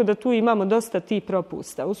vodama, tako da tu imamo dosta tih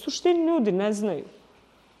propusta. U suštini ljudi ne znaju.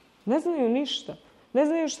 Ne znaju ništa. Ne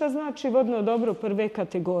znaju šta znači vodno dobro prve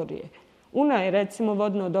kategorije. Una je recimo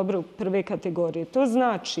vodno dobro prve kategorije. To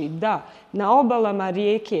znači da na obalama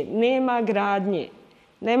rijeke nema gradnje.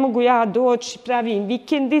 Ne mogu ja doći, pravim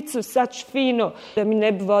vikendicu, sad ću fino da mi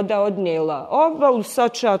ne bi voda odnijela obalu,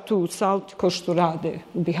 sad ću ja tu salti ko što rade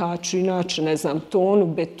u Bihaću, inače ne znam, tonu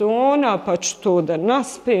betona, pa ću to da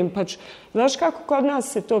naspem, pa ću... Znaš kako kod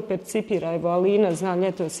nas se to percipira? Evo, Alina, znam,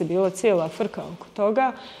 ljetos je bila cijela frka oko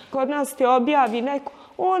toga. Kod nas ti objavi neko,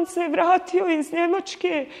 on se vratio iz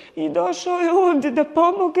Njemačke i došao je ovdje da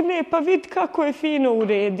pomogne, pa vidi kako je fino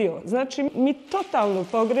uredio. Znači, mi totalno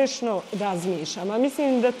pogrešno razmišljamo.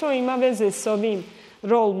 Mislim da to ima veze s ovim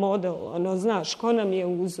role model, znaš, ko nam je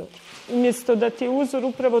uzor. Umjesto da ti je uzor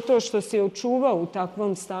upravo to što si očuvao u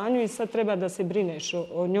takvom stanju i sad treba da se brineš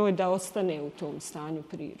o njoj da ostane u tom stanju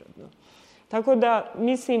prirodno. Tako da,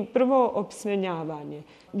 mislim, prvo opismenjavanje,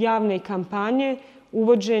 javne kampanje,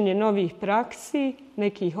 uvođenje novih praksi,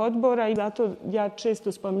 nekih odbora i zato ja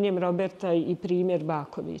često spominjem Roberta i primjer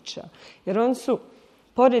Bakovića. Jer oni su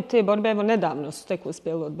Pored te borbe, evo nedavno su tek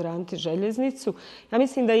uspjeli odbraniti željeznicu. Ja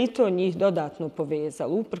mislim da je i to njih dodatno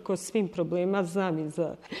povezalo. Uprkos svim problema, znam i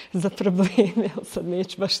za probleme, sad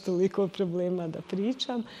neću baš toliko problema da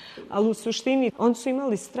pričam, ali u suštini oni su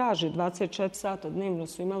imali straže, 24 sata dnevno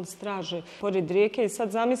su imali straže pored rijeke i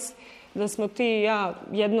sad zamisli da smo ti i ja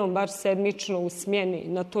jednom bar sedmično u smjeni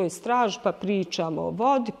na toj straži pa pričamo o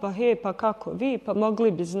vodi, pa kako vi, pa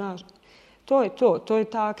mogli bi znaš. To je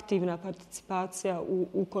ta aktivna participacija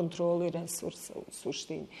u kontroli resursa u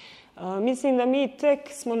suštini. Mislim da mi tek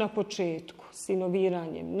smo na početku s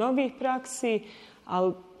inoviranjem novih praksi,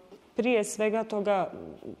 ali prije svega toga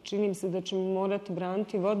čini mi se da ćemo morati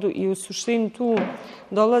braniti vodu i u suštini tu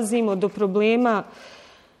dolazimo do problema.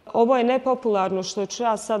 Ovo je nepopularno što ću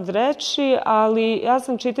ja sad reći, ali ja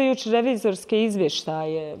sam čitajući revizorske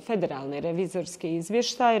izvještaje, federalne revizorske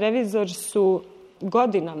izvještaje, revizori su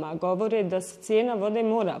godinama govore da se cijena vode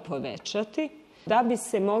mora povećati da bi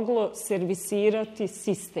se moglo servisirati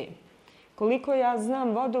sistem. Koliko ja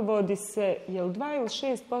znam, vodovodi se, 2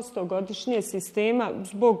 ili 6% godišnje sistema,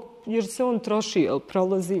 jer se on troši,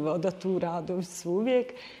 prolazi voda tu, radovi su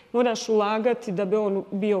uvijek, moraš ulagati da bi on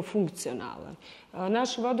bio funkcionalan.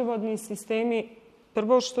 Naši vodovodni sistemi,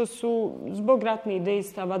 prvo što su zbog ratnih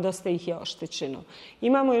dejstava, dosta ih je oštećeno.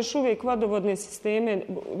 Imamo još uvijek vodovodne sisteme,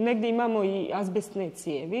 negdje imamo i azbestne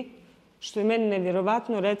cijevi, što je meni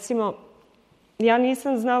nevjerovatno. Recimo, ja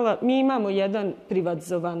nisam znala, mi imamo jedan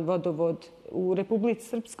privatizovan vodovod u Republici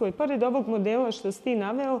Srpskoj. Pored ovog modela što si ti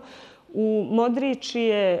naveo, u Modriči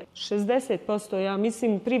je 60%, ja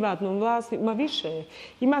mislim, privatnom vlasniku, ma više je.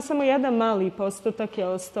 Ima samo jedan mali postotak je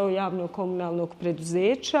ostao javno-komunalnog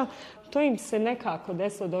preduzeća. To im se nekako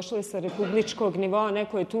desilo, došlo je sa republičkog nivoa,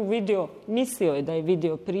 neko je tu vidio, mislio je da je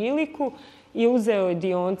vidio priliku i uzeo je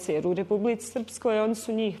dionce, jer u Republici Srpskoj oni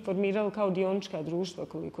su njih formirali kao dionička društva,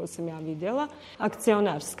 koliko sam ja vidjela,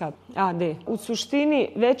 akcionarska AD. U suštini,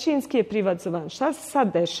 većinski je privatizovan. Šta se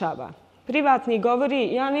sad dešava? Privatni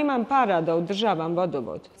govori, ja nemam para da održavam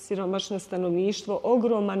vodovod. Siromašno stanovništvo,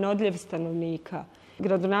 ogroman odljev stanovnika.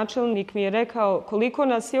 Gradonačelnik mi je rekao, koliko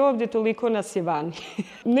nas je ovdje, toliko nas je vani.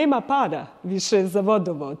 Nema para više za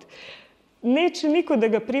vodovod. Neće niko da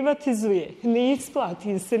ga privatizuje, ne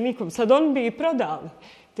isplati se nikom. Sad on bi i prodali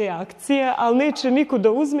te akcije, ali neće niko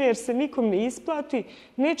da uzme jer se nikom ne isplati.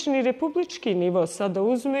 Neće ni republički nivo sad da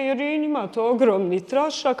uzme jer je njima to ogromni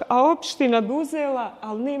trošak, a opština bi uzela,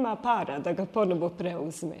 ali nema para da ga ponovo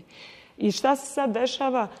preuzme. I šta se sad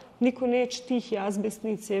dešava? Niko neće tih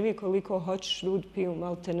azbestnih cijevi koliko hoćeš, ljudi piju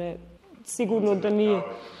maltene. Sigurno da nije.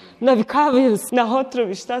 Navikavaju na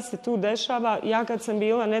otrovi šta se tu dešava. Ja kad sam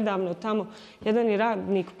bila nedavno tamo, jedan je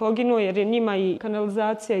radnik poginuo jer je njima i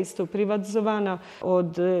kanalizacija isto privatizovana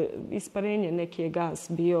od isparenja neki je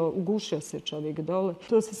gas bio, ugušio se čovjek dole.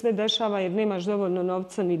 To se sve dešava jer nemaš dovoljno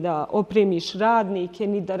novca ni da opremiš radnike,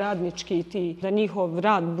 ni da radnički ti, da njihov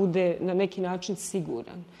rad bude na neki način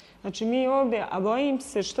siguran. Znači mi ovdje, a bojim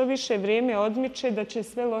se što više vrijeme odmiče da će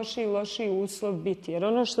sve lošiji i lošiji uslov biti. Jer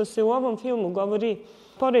ono što se u ovom filmu govori,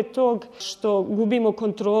 pored tog što gubimo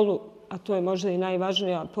kontrolu, a to je možda i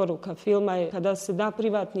najvažnija poruka filma, je kada se da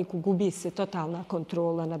privatniku, gubi se totalna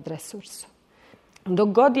kontrola nad resursom. Dok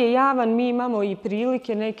god je javan, mi imamo i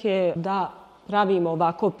prilike neke da pravimo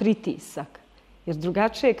ovako pritisak. Jer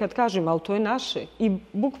drugačije kad kažem, ali to je naše. I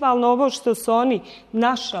bukvalno ovo što su oni,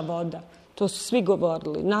 naša voda, to su svi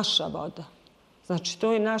govorili, naša voda. Znači,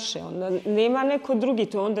 to je naše. Onda nema neko drugi,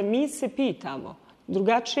 to onda mi se pitamo.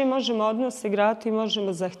 Drugačije možemo odnose graditi i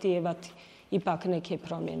možemo zahtijevati ipak neke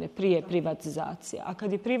promjene prije privatizacije. A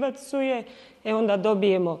kad je privatizuje, onda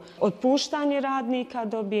dobijemo otpuštanje radnika,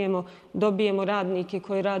 dobijemo radnike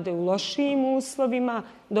koji rade u lošijim uslovima,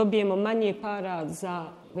 dobijemo manje para za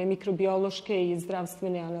mikrobiološke i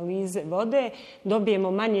zdravstvene analize vode,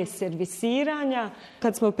 dobijemo manje servisiranja.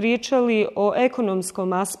 Kad smo pričali o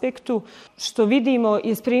ekonomskom aspektu, što vidimo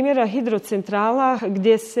iz primjera hidrocentrala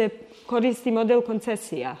gdje se koristi model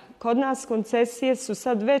koncesija. Kod nas koncesije su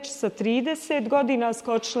sad već sa 30 godina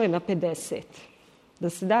skočile na 50. Da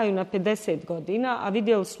se daju na 50 godina, a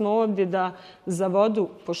vidjeli smo ovdje da za vodu,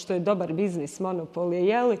 pošto je dobar biznis, monopol je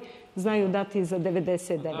jeli, znaju dati za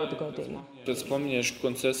 99 godina. Kad spominješ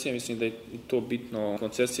koncesije, mislim da je to bitno.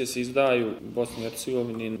 Koncesije se izdaju u Bosni i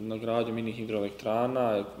Hercegovini na gradnju mini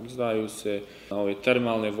hidroelektrana, izdaju se na ove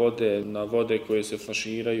termalne vode, na vode koje se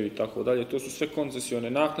flaširaju i tako dalje. To su sve koncesione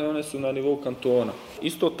naknade, one su na nivou kantona.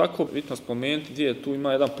 Isto tako bitno spomenuti gdje tu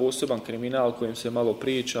ima jedan poseban kriminal kojim se malo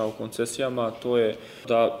priča o koncesijama, to je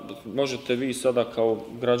da možete vi sada kao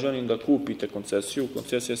građanin da kupite koncesiju.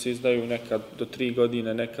 Koncesije se izdaju nekad do 3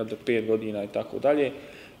 godine, nekad do 5 godina i tako dalje.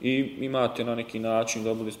 i imate na neki način,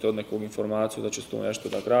 dobili ste od nekog informaciju da će se to nešto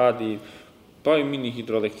da gradi, pa i mini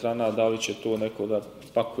hidroelektrana, da li će to neko da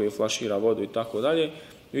pakuje, flašira vodu i tako dalje.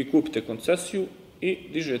 Vi kupite koncesiju i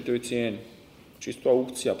dižete joj cijenu. Čisto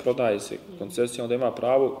aukcija, prodaje se koncesija, onda ima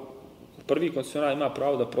pravo, prvi koncesionar ima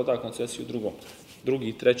pravo da proda koncesiju drugom,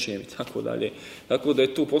 drugi, trećem i tako dalje. Tako da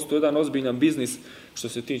je tu postoji jedan ozbiljan biznis što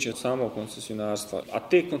se tiče samog koncesionarstva. A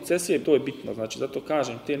te koncesije, to je bitno, znači zato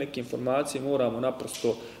kažem, te neke informacije moramo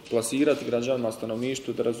naprosto plasirati građanima,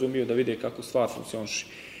 stanovništvu, da razumiju, da vide kako stvar funkcioniše.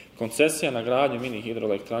 Koncesija na gradnju mini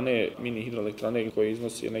hidroelektrane koje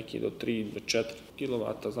iznosi neki do 3 do 4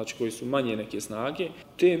 kW, znači koji su manje neke snage,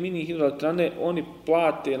 te mini hidroelektrane oni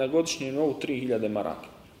plate na godišnjem nivou 3000 maraka.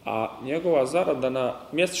 A njegova zarada na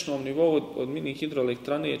mjesečnom nivou od mini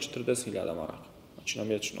hidroelektrane je 40.000 maraka. Znači na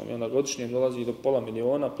mjesečnom. I onda godišnjem dolazi do pola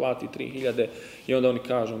miliona, plati 3.000 i onda oni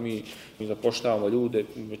kažu mi zapošljavamo ljude,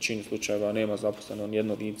 u većini slučajeva nema zaposleno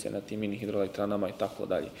nijedno lice na tim mini hidroelektranama i tako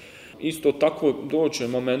dalje. Isto tako dođe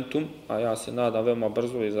momentum, a ja se nadam veoma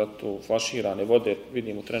brzo i zato flaširane vode,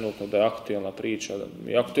 vidimo trenutno da je aktuelna priča,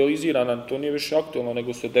 da je aktualizirana, to nije više aktuelno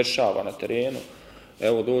nego se dešava na terenu.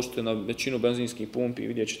 Evo, dođete na većinu benzinskih pumpi i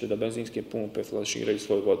vidjet ćete da benzinske pumpe flaširaju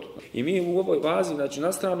svoju vodu. I mi u ovoj vazi, znači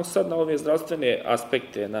na stranu sad na ove zdravstvene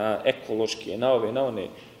aspekte, na ekološke, na ove, na one,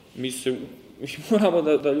 mi moramo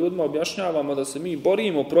da ljudima objašnjavamo da se mi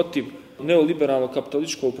borimo protiv neoliberalnog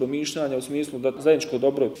kapitalističkog promišljanja u smislu da zajedničko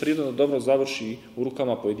dobro, prirodno dobro završi u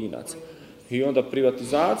rukama pojedinaca. I onda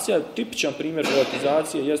privatizacija, tipičan primjer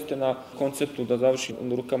privatizacije jeste na konceptu da završi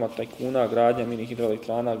u rukama tajkuna, gradnja mini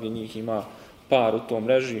hidroelektrana gdje njih ima par u tom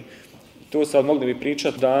mreži. To sad mogli bi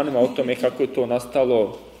pričati danima o tome kako je to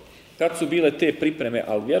nastalo, kad su bile te pripreme,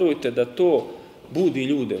 ali vjerujte da to budi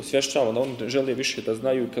ljude, osvješćava, da oni žele više da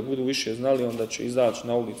znaju i kad budu više znali, onda će izaći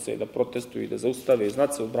na ulice da protestuju i da zaustave,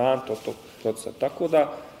 znati se obraniti od tog procesa. Tako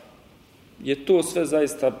da je to sve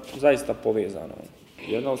zaista povezano.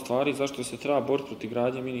 Jedna od stvari zašto se treba boriti protiv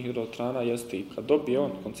gradnje mini hidroelektrana jeste i kad dobije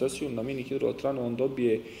on koncesiju na mini hidroelektranu, on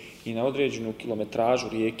dobije i na određenu kilometražu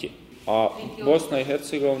rijeke. A Bosna i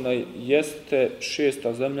Hercegovina jeste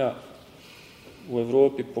 6. zemlja u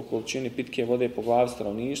Evropi po količini pitke vode po glavi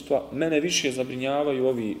stanovništva. Mene više zabrinjavaju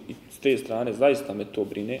ovi s te strane, zaista me to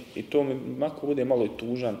brine i to me mako bude malo i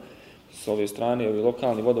tužan s ove strane, ovi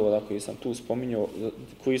lokalni vodovoda koji sam tu spominjao,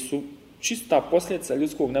 koji su čista posljedica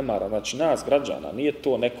ljudskog nemara, znači nas građana, nije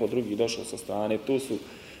to neko drugi došao sa strane, tu su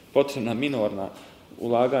potrebna minorna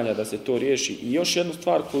ulaganja da se to riješi. I još jednu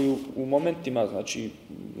stvar koju u momentima, znači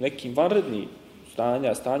nekim vanrednih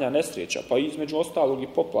stanja nesreća, pa između ostalog i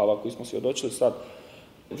poplava koji smo svjedočili sad,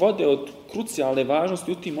 vode od krucijalne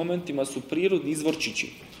važnosti u tim momentima su prirodni izvorčići.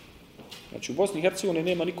 Znači u Bosni i Hercegovini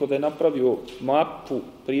nema niko da je napravio mapu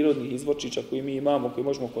prirodnih izvorčića koji mi imamo, koji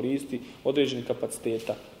možemo koristiti određenih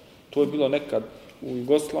kapaciteta. To je bilo nekad u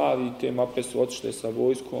Jugoslaviji, te mape su otišle sa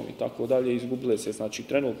vojskom i tako dalje, izgubile se. Znači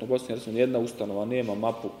trenutno u Bosni i Hercegovini jedna ustanova nema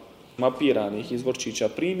mapu mapiranih izvorčića.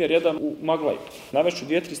 Primjer jedan u Maglaju. Navešću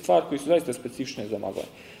 2-3 stvari koji su zaista specifične za Maglaj.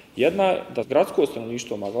 Jedna je da gradsko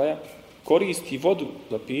stanovništvo Maglaja koristi vodu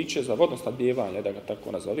za piće, za vodno snabdijevanje, da ga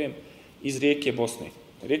tako nazovem, iz Rijeke Bosne.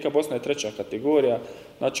 Rijeka Bosna je 3. kategorija,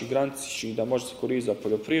 znači graniči da može se koristiti za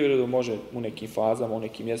poljoprivredu, može u nekim fazama, u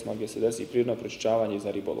nekim mjestima gdje se desi prirodno pročišćavanje i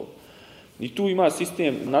za ribolov. I tu ima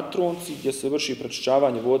sistem na tronci gdje se vrši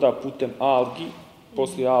pročišćavanje voda putem algi,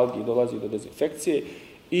 poslije algi dolazi do dezinfekcije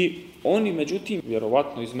i oni, međutim,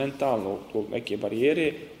 vjerovatno iz mentalno neke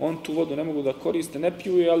barijere, on tu vodu ne mogu da koriste, ne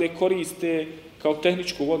piju je, ali koriste kao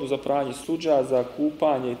tehničku vodu za pranje suđa, za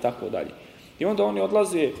kupanje i tako dalje. I onda oni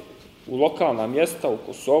odlaze u lokalna mjesta, u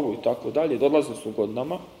Kosovu i tako dalje, dolaze su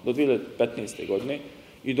godinama, do 2015. godine,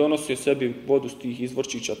 i donose sebi vodu s tih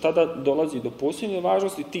izvorčića. Tada dolazi do posljednje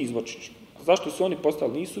važnosti ti izvorčići. Zašto su oni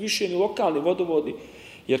postali? Nisu više ni lokalni vodovodi,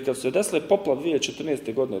 jer kad se desile poplav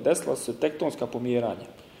 2014. godine, desila se tektonska pomjeranja.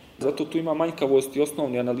 Zato tu ima manjkavosti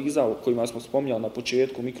osnovnih analiza o kojima smo spominjali na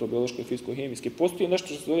početku, mikrobiološke, fiziko-hemijske. Postoji nešto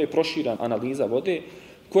što se zove proširana analiza vode,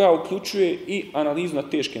 koja uključuje i analizu na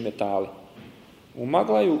teške metale. U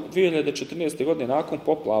Maglaju 2014. godine nakon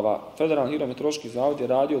poplava Federalni hidrometeorološki zavod je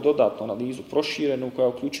radio dodatnu analizu proširenu koja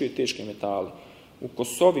uključuje teške metale. U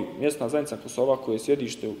Kosovi, mjesna zajednica Kosova koja je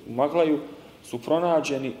sjedište u Maglaju, su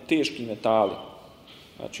pronađeni teški metali.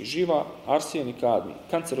 Znači živa, arsen i kadmij,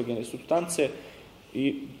 kancerogene supstance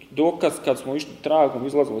i dokaz kad smo išli tragom,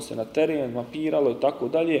 izlazilo se na teren, mapiralo i tako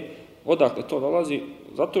dalje. Odakle to dolazi?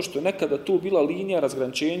 Zato što je nekada tu bila linija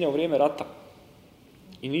razgraničenja u vrijeme rata.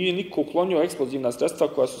 I nije niko uklonio eksplozivna sredstva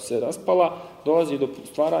koja su se raspala, dolazi do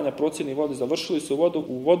stvaranja procjednih vode, završili su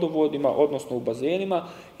u vodovodima, odnosno u bazenima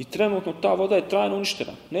i trenutno ta voda je trajno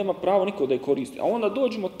uništena. Nema pravo niko da je koristi. A onda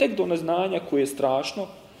dođemo tek do neznanja koje je strašno,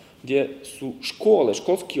 gdje su škole,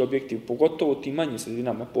 školski objekti, pogotovo tim manjim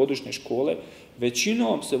sredinama, područne škole,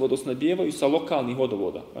 većinom se vodosnabdijevaju sa lokalnih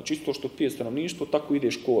vodovoda. Znači isto što pije stanovništvo, tako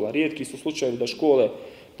ide škola. Rijetki su slučajevi da škole,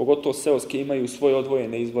 pogotovo seoske, imaju svoje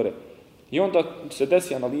odvojene izvore. I onda se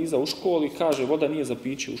desi analiza u školi i kaže voda nije za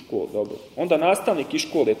piće u školi. Dobro. Onda nastavnik iz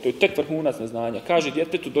škole, to je tek vrhunac neznanja, kaže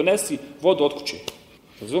djetetu donesi vodu od kuće.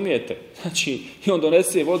 Razumijete? Znači, i on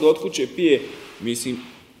donese vodu od kuće, pije. Mislim,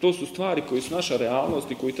 to su stvari koje su naša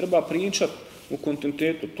realnost i koji treba pričati u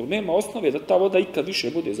kontinuitetu. To nema osnove da ta voda ikad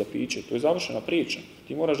više bude za piće. To je završena priča.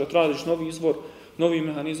 Ti moraš da tražiš novi izvor, novi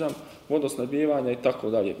mehanizam vodosnabdijevanja i tako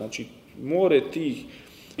dalje. Znači, more tih.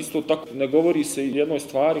 Isto tako ne govori se jednoj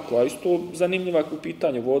stvari koja je isto zanimljiva u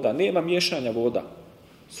pitanju voda. Nema miješanja voda.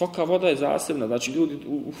 Svaka voda je zasebna. Znači ljudi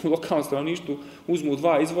u lokalnom stanovništvu uzmu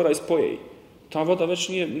 2 izvora i spoje ih. Ta voda već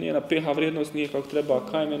nije na pH vrijednost, nije kako treba,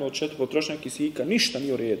 kajmeno, 4 potrošnja kisika, ništa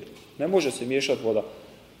nije u redu. Ne može se miješati voda.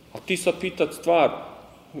 A ti sad pitat stvar,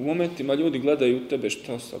 u momentima ljudi gledaju u tebe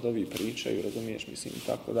što sad ovi pričaju, razumiješ, mislim i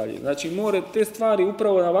tako dalje. Znači more te stvari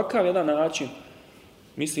upravo na ovakav jedan način,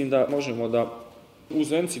 mislim da možemo da u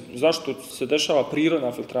Zenici, zašto se dešava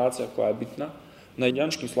prirodna filtracija koja je bitna, na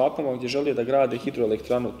Jančkim slapama gdje žele da grade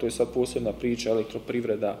hidroelektranu, to je sad posebna priča,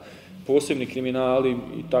 elektroprivreda, posebni kriminali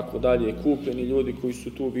i tako dalje, kupljeni ljudi koji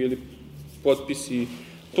su tu bili, potpisi,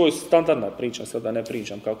 to je standardna priča, sad da ne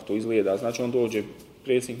pričam kako to izgleda, znači on dođe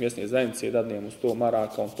predsjednik mjesne zajednice, dadne mu 100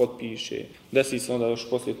 maraka, on potpiše, desi se onda još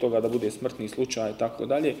poslije toga da bude smrtni slučaj i tako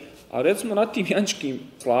dalje, a recimo na tim Jančkim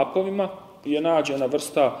slapovima je nađena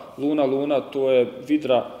vrsta luna, to je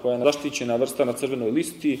vidra koja je zaštićena vrsta na crvenoj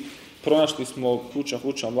listi. Pronašli smo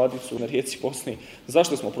huča mladicu na Rijeci Bosni.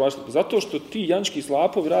 Zašto smo pronašli? Zato što ti Jančki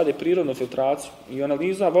slapovi rade prirodnu filtraciju i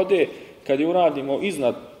analiza vode, kad je uradimo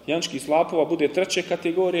iznad Jančkih slapova, bude 3.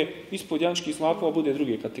 kategorije, ispod Jančkih slapova bude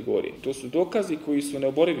 2. kategorije. To su dokazi koji su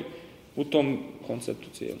neoborivi u tom konceptu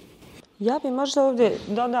cijelom. Ja bi možda ovdje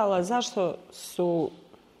dodala zašto su,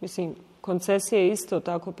 koncesije isto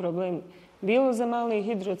tako problem bilo za male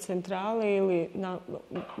hidrocentrale ili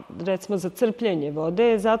recimo za crpljenje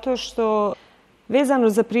vode, zato što vezano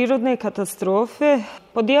za prirodne katastrofe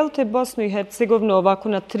podijelite Bosnu i Hercegovinu ovako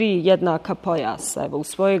na 3 jednaka pojasa. Evo, u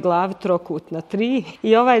svojoj glavi trokut na 3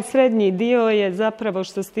 i ovaj srednji dio je zapravo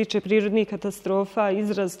što se tiče prirodnih katastrofa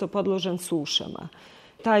izrazito podložan sušama.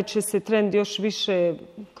 Taj će se trend još više,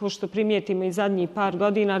 kao što primijetimo i zadnjih par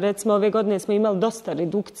godina, recimo ove godine smo imali dosta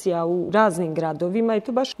redukcija u raznim gradovima i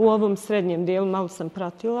to baš u ovom srednjem dijelu, malo sam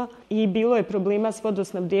pratila. I bilo je problema s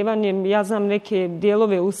vodosnabdjevanjem. Ja znam neke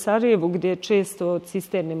dijelove u Sarajevu gdje često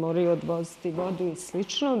cisterne moraju odvoziti vodu i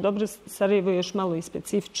slično. Dobro, Sarajevo je još malo i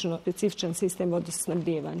specifičan sistem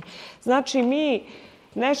vodosnabdjevanja. Znači mi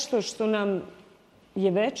nešto što nam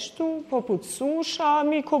je već tu, poput suša, a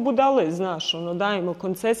mi ko budale, dajemo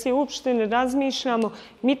koncesije, uopšte ne razmišljamo.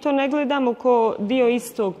 Mi to ne gledamo kao dio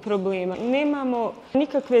istog problema. Nemamo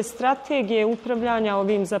nikakve strategije upravljanja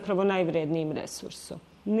ovim zapravo najvrednijim resursom.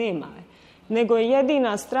 Nema je. Nego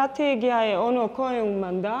jedina strategija je ono koje je u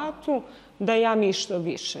mandatu da jami što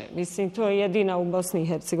više. To je jedina u Bosni i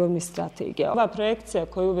Hercegovini strategija. Ova projekcija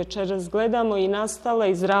koju večeras gledamo i nastala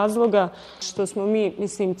iz razloga što smo mi,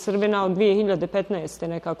 crvena od 2015.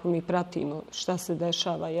 nekako mi pratimo šta se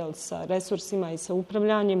dešava sa resursima i sa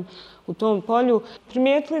upravljanjem u tom polju.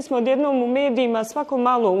 Primijetili smo odjednom u medijima, svako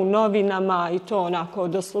malo u novinama i to onako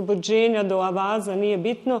od oslobođenja do avaza, nije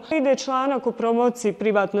bitno. Ide članak o promociji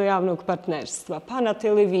privatno-javnog partnerstva, pa na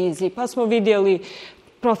televiziji, pa smo vidjeli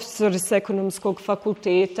profesori s ekonomskog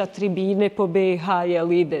fakulteta, tribine po BiH,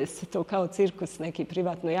 ide se to kao cirkus, neki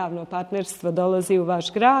privatno-javno partnerstvo dolazi u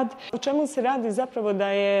vaš grad. O čemu se radi zapravo da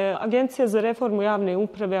je Agencija za reformu javne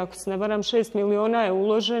uprave, ako se ne varam, 6 miliona je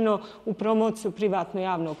uloženo u promociju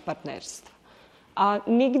privatno-javnog partnerstva. A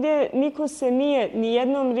nigdje niko se nije ni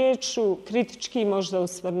jednom riječju kritički možda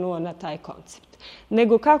osvrnuo na taj koncept.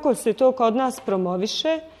 Nego kako se to kod nas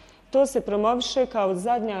promoviše, to se promoviše kao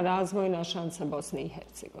zadnja razvojna šansa Bosne i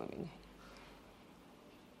Hercegovine.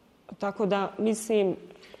 Tako da,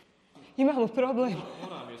 imamo problem.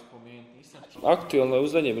 Aktualno je u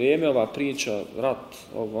zadnje vrijeme ova priča, rat,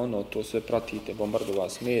 to sve pratite, bombarduju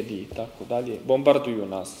vas mediji i tako dalje. Bombarduju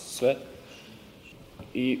nas sve.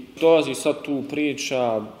 I dolazi sad tu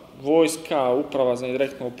priča vojska, uprava za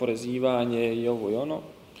indirektno oporezivanje i ovo i ono.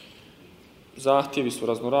 Zahtjevi su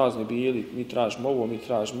raznorazni bili, mi tražimo ovo, mi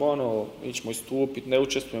tražimo ono, mi ćemo istupiti, ne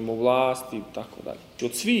učestvujemo u vlasti i tako dalje.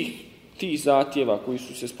 Od svih tih zahtjeva koji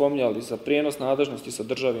su se spominjali za prijenos nadležnosti sa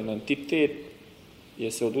države na entitet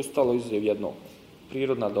je se odustalo izuzev jednog.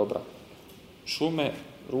 Prirodna dobra. Šume,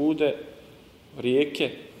 rude, rijeke,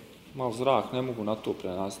 malo zrak, ne mogu na to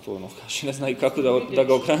prenasti, ne znaju kako da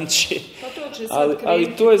ga ograniče. Ali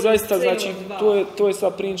to je zaista, znači, to je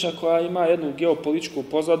sva priča koja ima jednu geopolitičku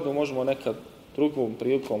pozadnu, možemo nekad drugom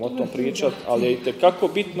prilikom o tom pričati, ali je itekako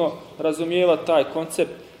bitno razumijevati taj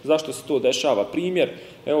koncept zašto se to dešava. Primjer,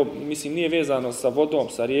 evo, mislim, nije vezano sa vodom,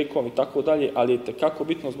 sa rijekom i tako dalje, ali je itekako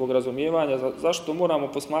bitno zbog razumijevanja zašto moramo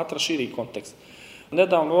posmatrati širi kontekst.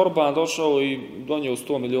 Nedavno Orban došao i donio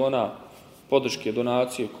 100 miliona podrške,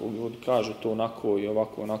 donacije, koji kažu to onako i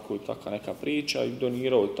ovako, onako i taka neka priča i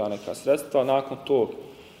donirao ta neka sredstva. Nakon tog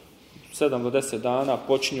 7 do 10 dana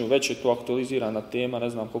počinju, već je to aktualizirana tema, ne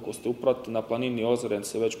znam koliko ste upratili, na planini Ozren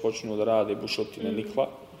se već počinju da rade bušotine nikla.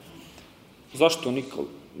 Zašto nikl?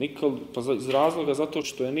 Nikl, pa iz razloga zato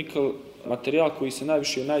što je nikl materijal koji se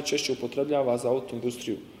najviše i najčešće upotrebljava za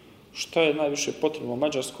autoindustriju. Šta je najviše potrebno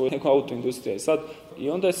Mađarskoj nego autoindustrija? I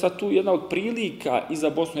onda je sad tu jedna od prilika i za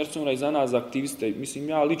Bosnu i Hercegovinu i za nas, za aktiviste. Mislim,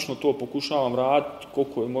 ja lično to pokušavam raditi,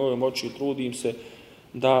 koliko je mojoj moći i trudim se,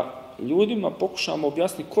 da ljudima pokušamo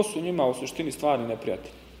objasniti ko su njima u suštini stvarni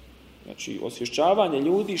neprijatelji. Znači, osvješćavanje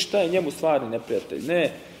ljudi šta je njemu stvarni neprijatelj.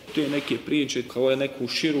 Ne, to je neke priče, kao je neku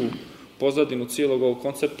širu pozadinu cijelog ovog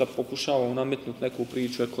koncepta, pokušavamo nametnuti neku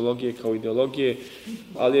priču ekologije kao ideologije,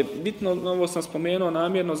 ali je bitno, ovo sam spomenuo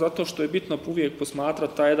namjerno, zato što je bitno uvijek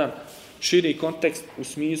posmatrati taj jedan širi kontekst u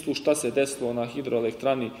smislu šta se desilo na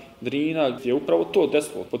hidroelektrani Drina, gdje je upravo to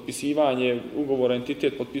desilo. Potpisivanje ugovora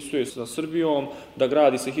entitet potpisuje sa Srbijom da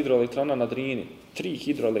gradi se hidroelektrana na Drini. 3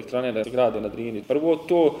 hidroelektrane da se grade na Drini. Prvo,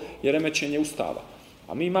 to je remećenje Ustava.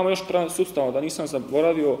 A mi imamo još pravno sustavno, da nisam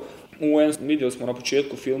zaboravio, UN, vidjeli smo na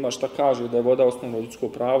početku filma šta kaže da je voda osnovno ljudsko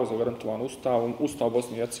pravo zagarantovano Ustavom. Ustav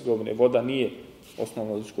Bosne i Hercegovine, voda nije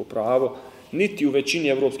osnovno ljudsko pravo, niti u većini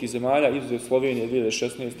evropskih zemalja, izuzev Slovenije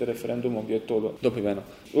 2016. referendumom gdje je to dobiveno.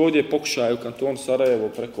 Ovdje je pokušaj u kantonu Sarajevo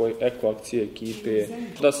preko ekoakcije ekipe,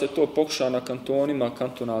 da se to pokuša na kantonima,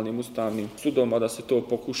 kantonalnim ustavnim sudovima, da se to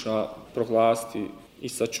pokuša proglasiti i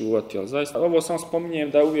sačuvati. Ali zaista, ovo sam spominjem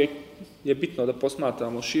da uvijek je bitno da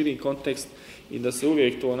posmatramo širi kontekst i da se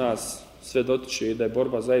uvijek to nas sve dotiče i da je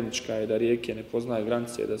borba zajednička i da rijeke ne poznaju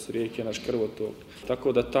granice, da su rijeke naš krvotok.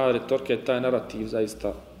 Tako da ta retorika i taj narativ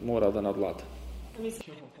zaista mora da nadvlada.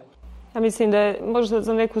 Ja mislim da je možda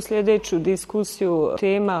za neku sljedeću diskusiju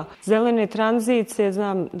tema zelene tranzicije.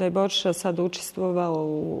 Znam da je Borša sad učestvovao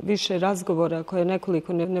u više razgovora koje je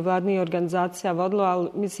nekoliko nevladnih organizacija vodilo, ali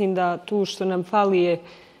mislim da tu što nam fali je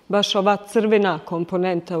baš ova crvena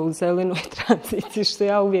komponenta u zelenoj tranziciji, što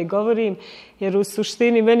ja uvijek govorim, jer u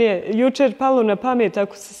suštini meni je jučer palo na pamet,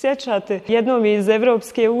 ako se sjećate, jednom iz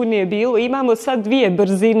Evropske unije bilo, imamo sad 2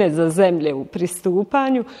 brzine za zemlje u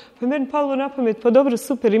pristupanju, pa meni palo na pamet, pa dobro,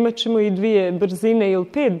 super, imat ćemo i 2 brzine ili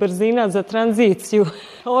 5 brzina za tranziciju,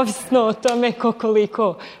 ovisno o tome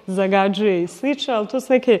koliko zagađuje i slično, ali to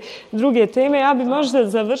su neke druge teme. Ja bi možda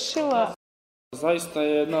završila. Zaista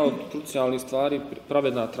je jedna od krucijalnih stvari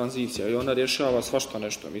pravedna tranzicija i ona rješava svašta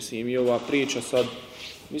nešto. Mislim, i ova priča sad,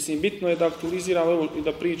 mislim, bitno je da aktualiziramo i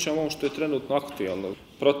da pričamo ovo što je trenutno aktualno.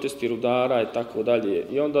 Protesti rudara i tako dalje.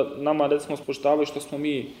 I onda nama, recimo, spoštavaju što smo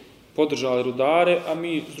mi podržali rudare, a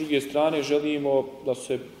mi s druge strane želimo da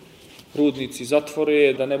se rudnici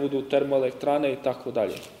zatvore, da ne budu termoelektrane i tako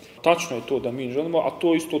dalje. Tačno je to da mi želimo, a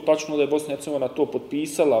to isto tačno da je Bosna i Hercegovina to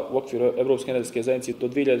potpisala u okviru Evropske energetske zajednice do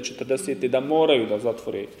 2040. da moraju da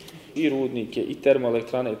zatvore i rudnike i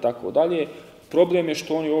termoelektrane i tako dalje. Problem je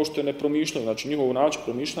što oni ovo što ne promišljaju, znači njihov način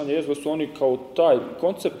promišljanja je da su oni kao taj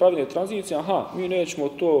koncept pravilne tranzicije, mi nećemo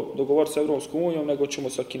to dogovoriti sa Evropskom unijom, nego ćemo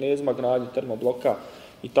sa Kinezima graditi termobloka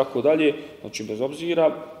i tako dalje. Znači, bez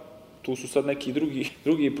obzira, tu su sad neki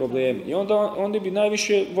drugi problemi. I onda oni bi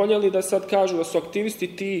najviše voljeli da sad kažu da su aktivisti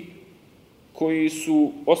ti koji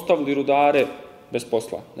su ostavili rudare bez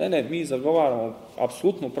posla. Ne, mi zagovaramo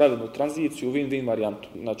apsolutno pravilnu tranziciju, win-win varijantu.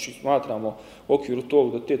 Znači, smatramo u okviru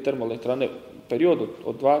tog da te termoelektrane period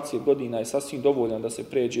od 20 godina je sasvim dovoljan da se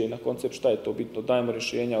pređe na koncept šta je to bitno. Dajemo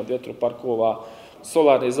rješenja od vjetroparkova,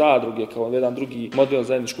 solarne zadruge kao jedan drugi model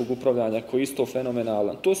zajedničkog upravljanja koji je isto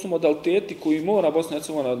fenomenalan. To su modaliteti koji mora Bosna i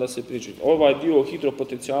Hercegovina da se priđe. Ovaj dio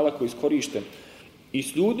hidropotencijala koji je iskorišten i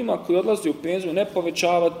s ljudima koji odlaze u penziju ne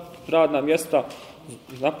povećavati radna mjesta,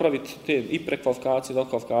 napraviti te i prekvalifikacije,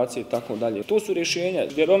 dokvalifikacije i tako dalje. To su rješenja,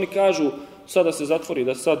 jer oni kažu sad da se zatvori,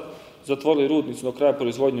 da sad zatvorili rudnicu do kraja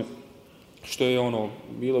proizvodnju, što je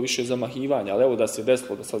bilo više zamahivanja, ali evo da se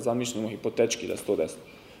desilo, da sad zamišljamo hipotetički da se to desilo.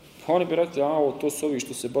 Oni bi rekli, to su ovi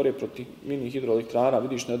što se bore protiv mini hidroelektrana,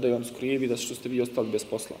 vidiš, ne daju, oni su krivi da što ste vi ostali bez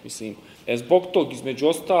posla. Mislim, zbog tog, između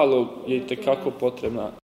ostalog, je i tekako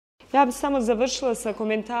potrebna. Ja bih samo završila sa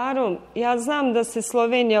komentarom. Ja znam da se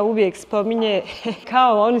Slovenija uvijek spominje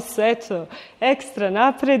kao oni su, ekstra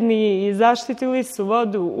napredni i zaštitili su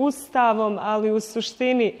vodu ustavom, ali u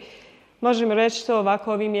suštini, možemo reći to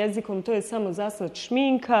ovako ovim jezikom, to je samo zasad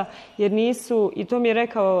šminka, jer nisu, i to mi je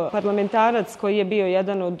rekao parlamentarac koji je bio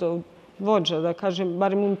jedan od vođa, da kažem,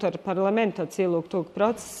 barem unutar parlamenta cijelog tog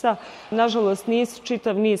procesa. Nažalost, nisu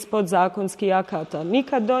čitav niz podzakonskih akata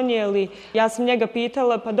nikad donijeli. Ja sam njega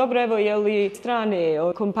pitala, pa dobro, evo, je li strane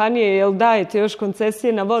kompanije, jel dajete još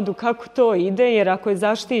koncesije na vodu, kako to ide, jer ako je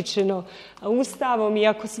zaštićeno ustavom i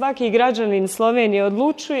ako svaki građanin Slovenije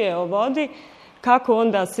odlučuje o vodi, kako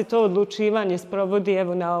onda se to odlučivanje sprovodi,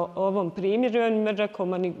 evo, na ovom primjeru? I on mi rekao,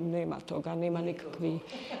 nema toga, nema nikakvi.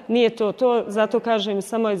 Nije to, zato kažem,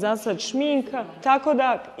 samo je zasad šminka. Tako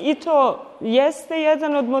da i to jeste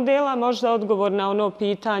jedan od modela, možda odgovor na ono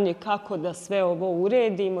pitanje kako da sve ovo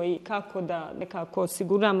uredimo i kako da nekako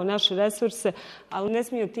osiguramo naše resurse, ali ne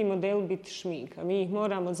smiju ti modeli biti šminka. Mi ih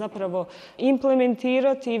moramo zapravo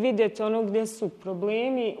implementirati i vidjeti ono gdje su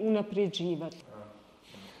problemi, unapređivati.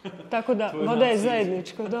 Tako da, voda je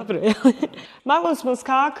zajedničko, dobro. Malo smo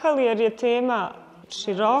skakali jer je tema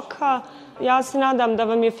široka. Ja se nadam da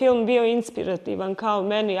vam je film bio inspirativan kao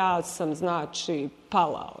meni. Ja sam,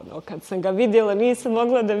 pala. Kad sam ga vidjela, nisam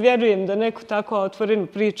mogla da vjerujem da neko tako otvoreno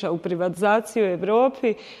priča u privatizaciji u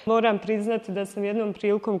Evropi. Moram priznati da sam jednom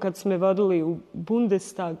prilikom, kad su me vodili u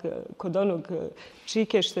Bundestag, kod onog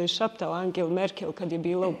čike što je šaptao Angel Merkel kad je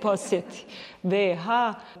bila u posjeti BiH,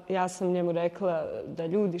 ja sam njemu rekla da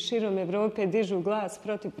ljudi širom Evrope dižu glas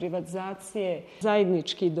protiv privatizacije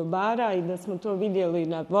zajedničkih dobara i da smo to vidjeli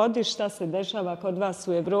na vodi, šta se dešava kod vas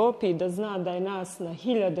u Evropi i da zna da je nas na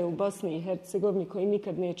hiljade u Bosni i Hercegovini koji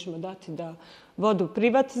nikad nećemo dati da vodu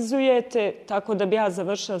privatizujete. Tako da bi ja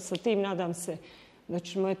završila sa tim. Nadam se da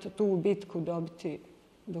ćemo tu bitku dobiti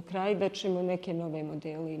do kraja i da ćemo neke nove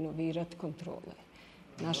modele inovirati kontrole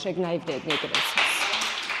našeg najvrednijeg resursa.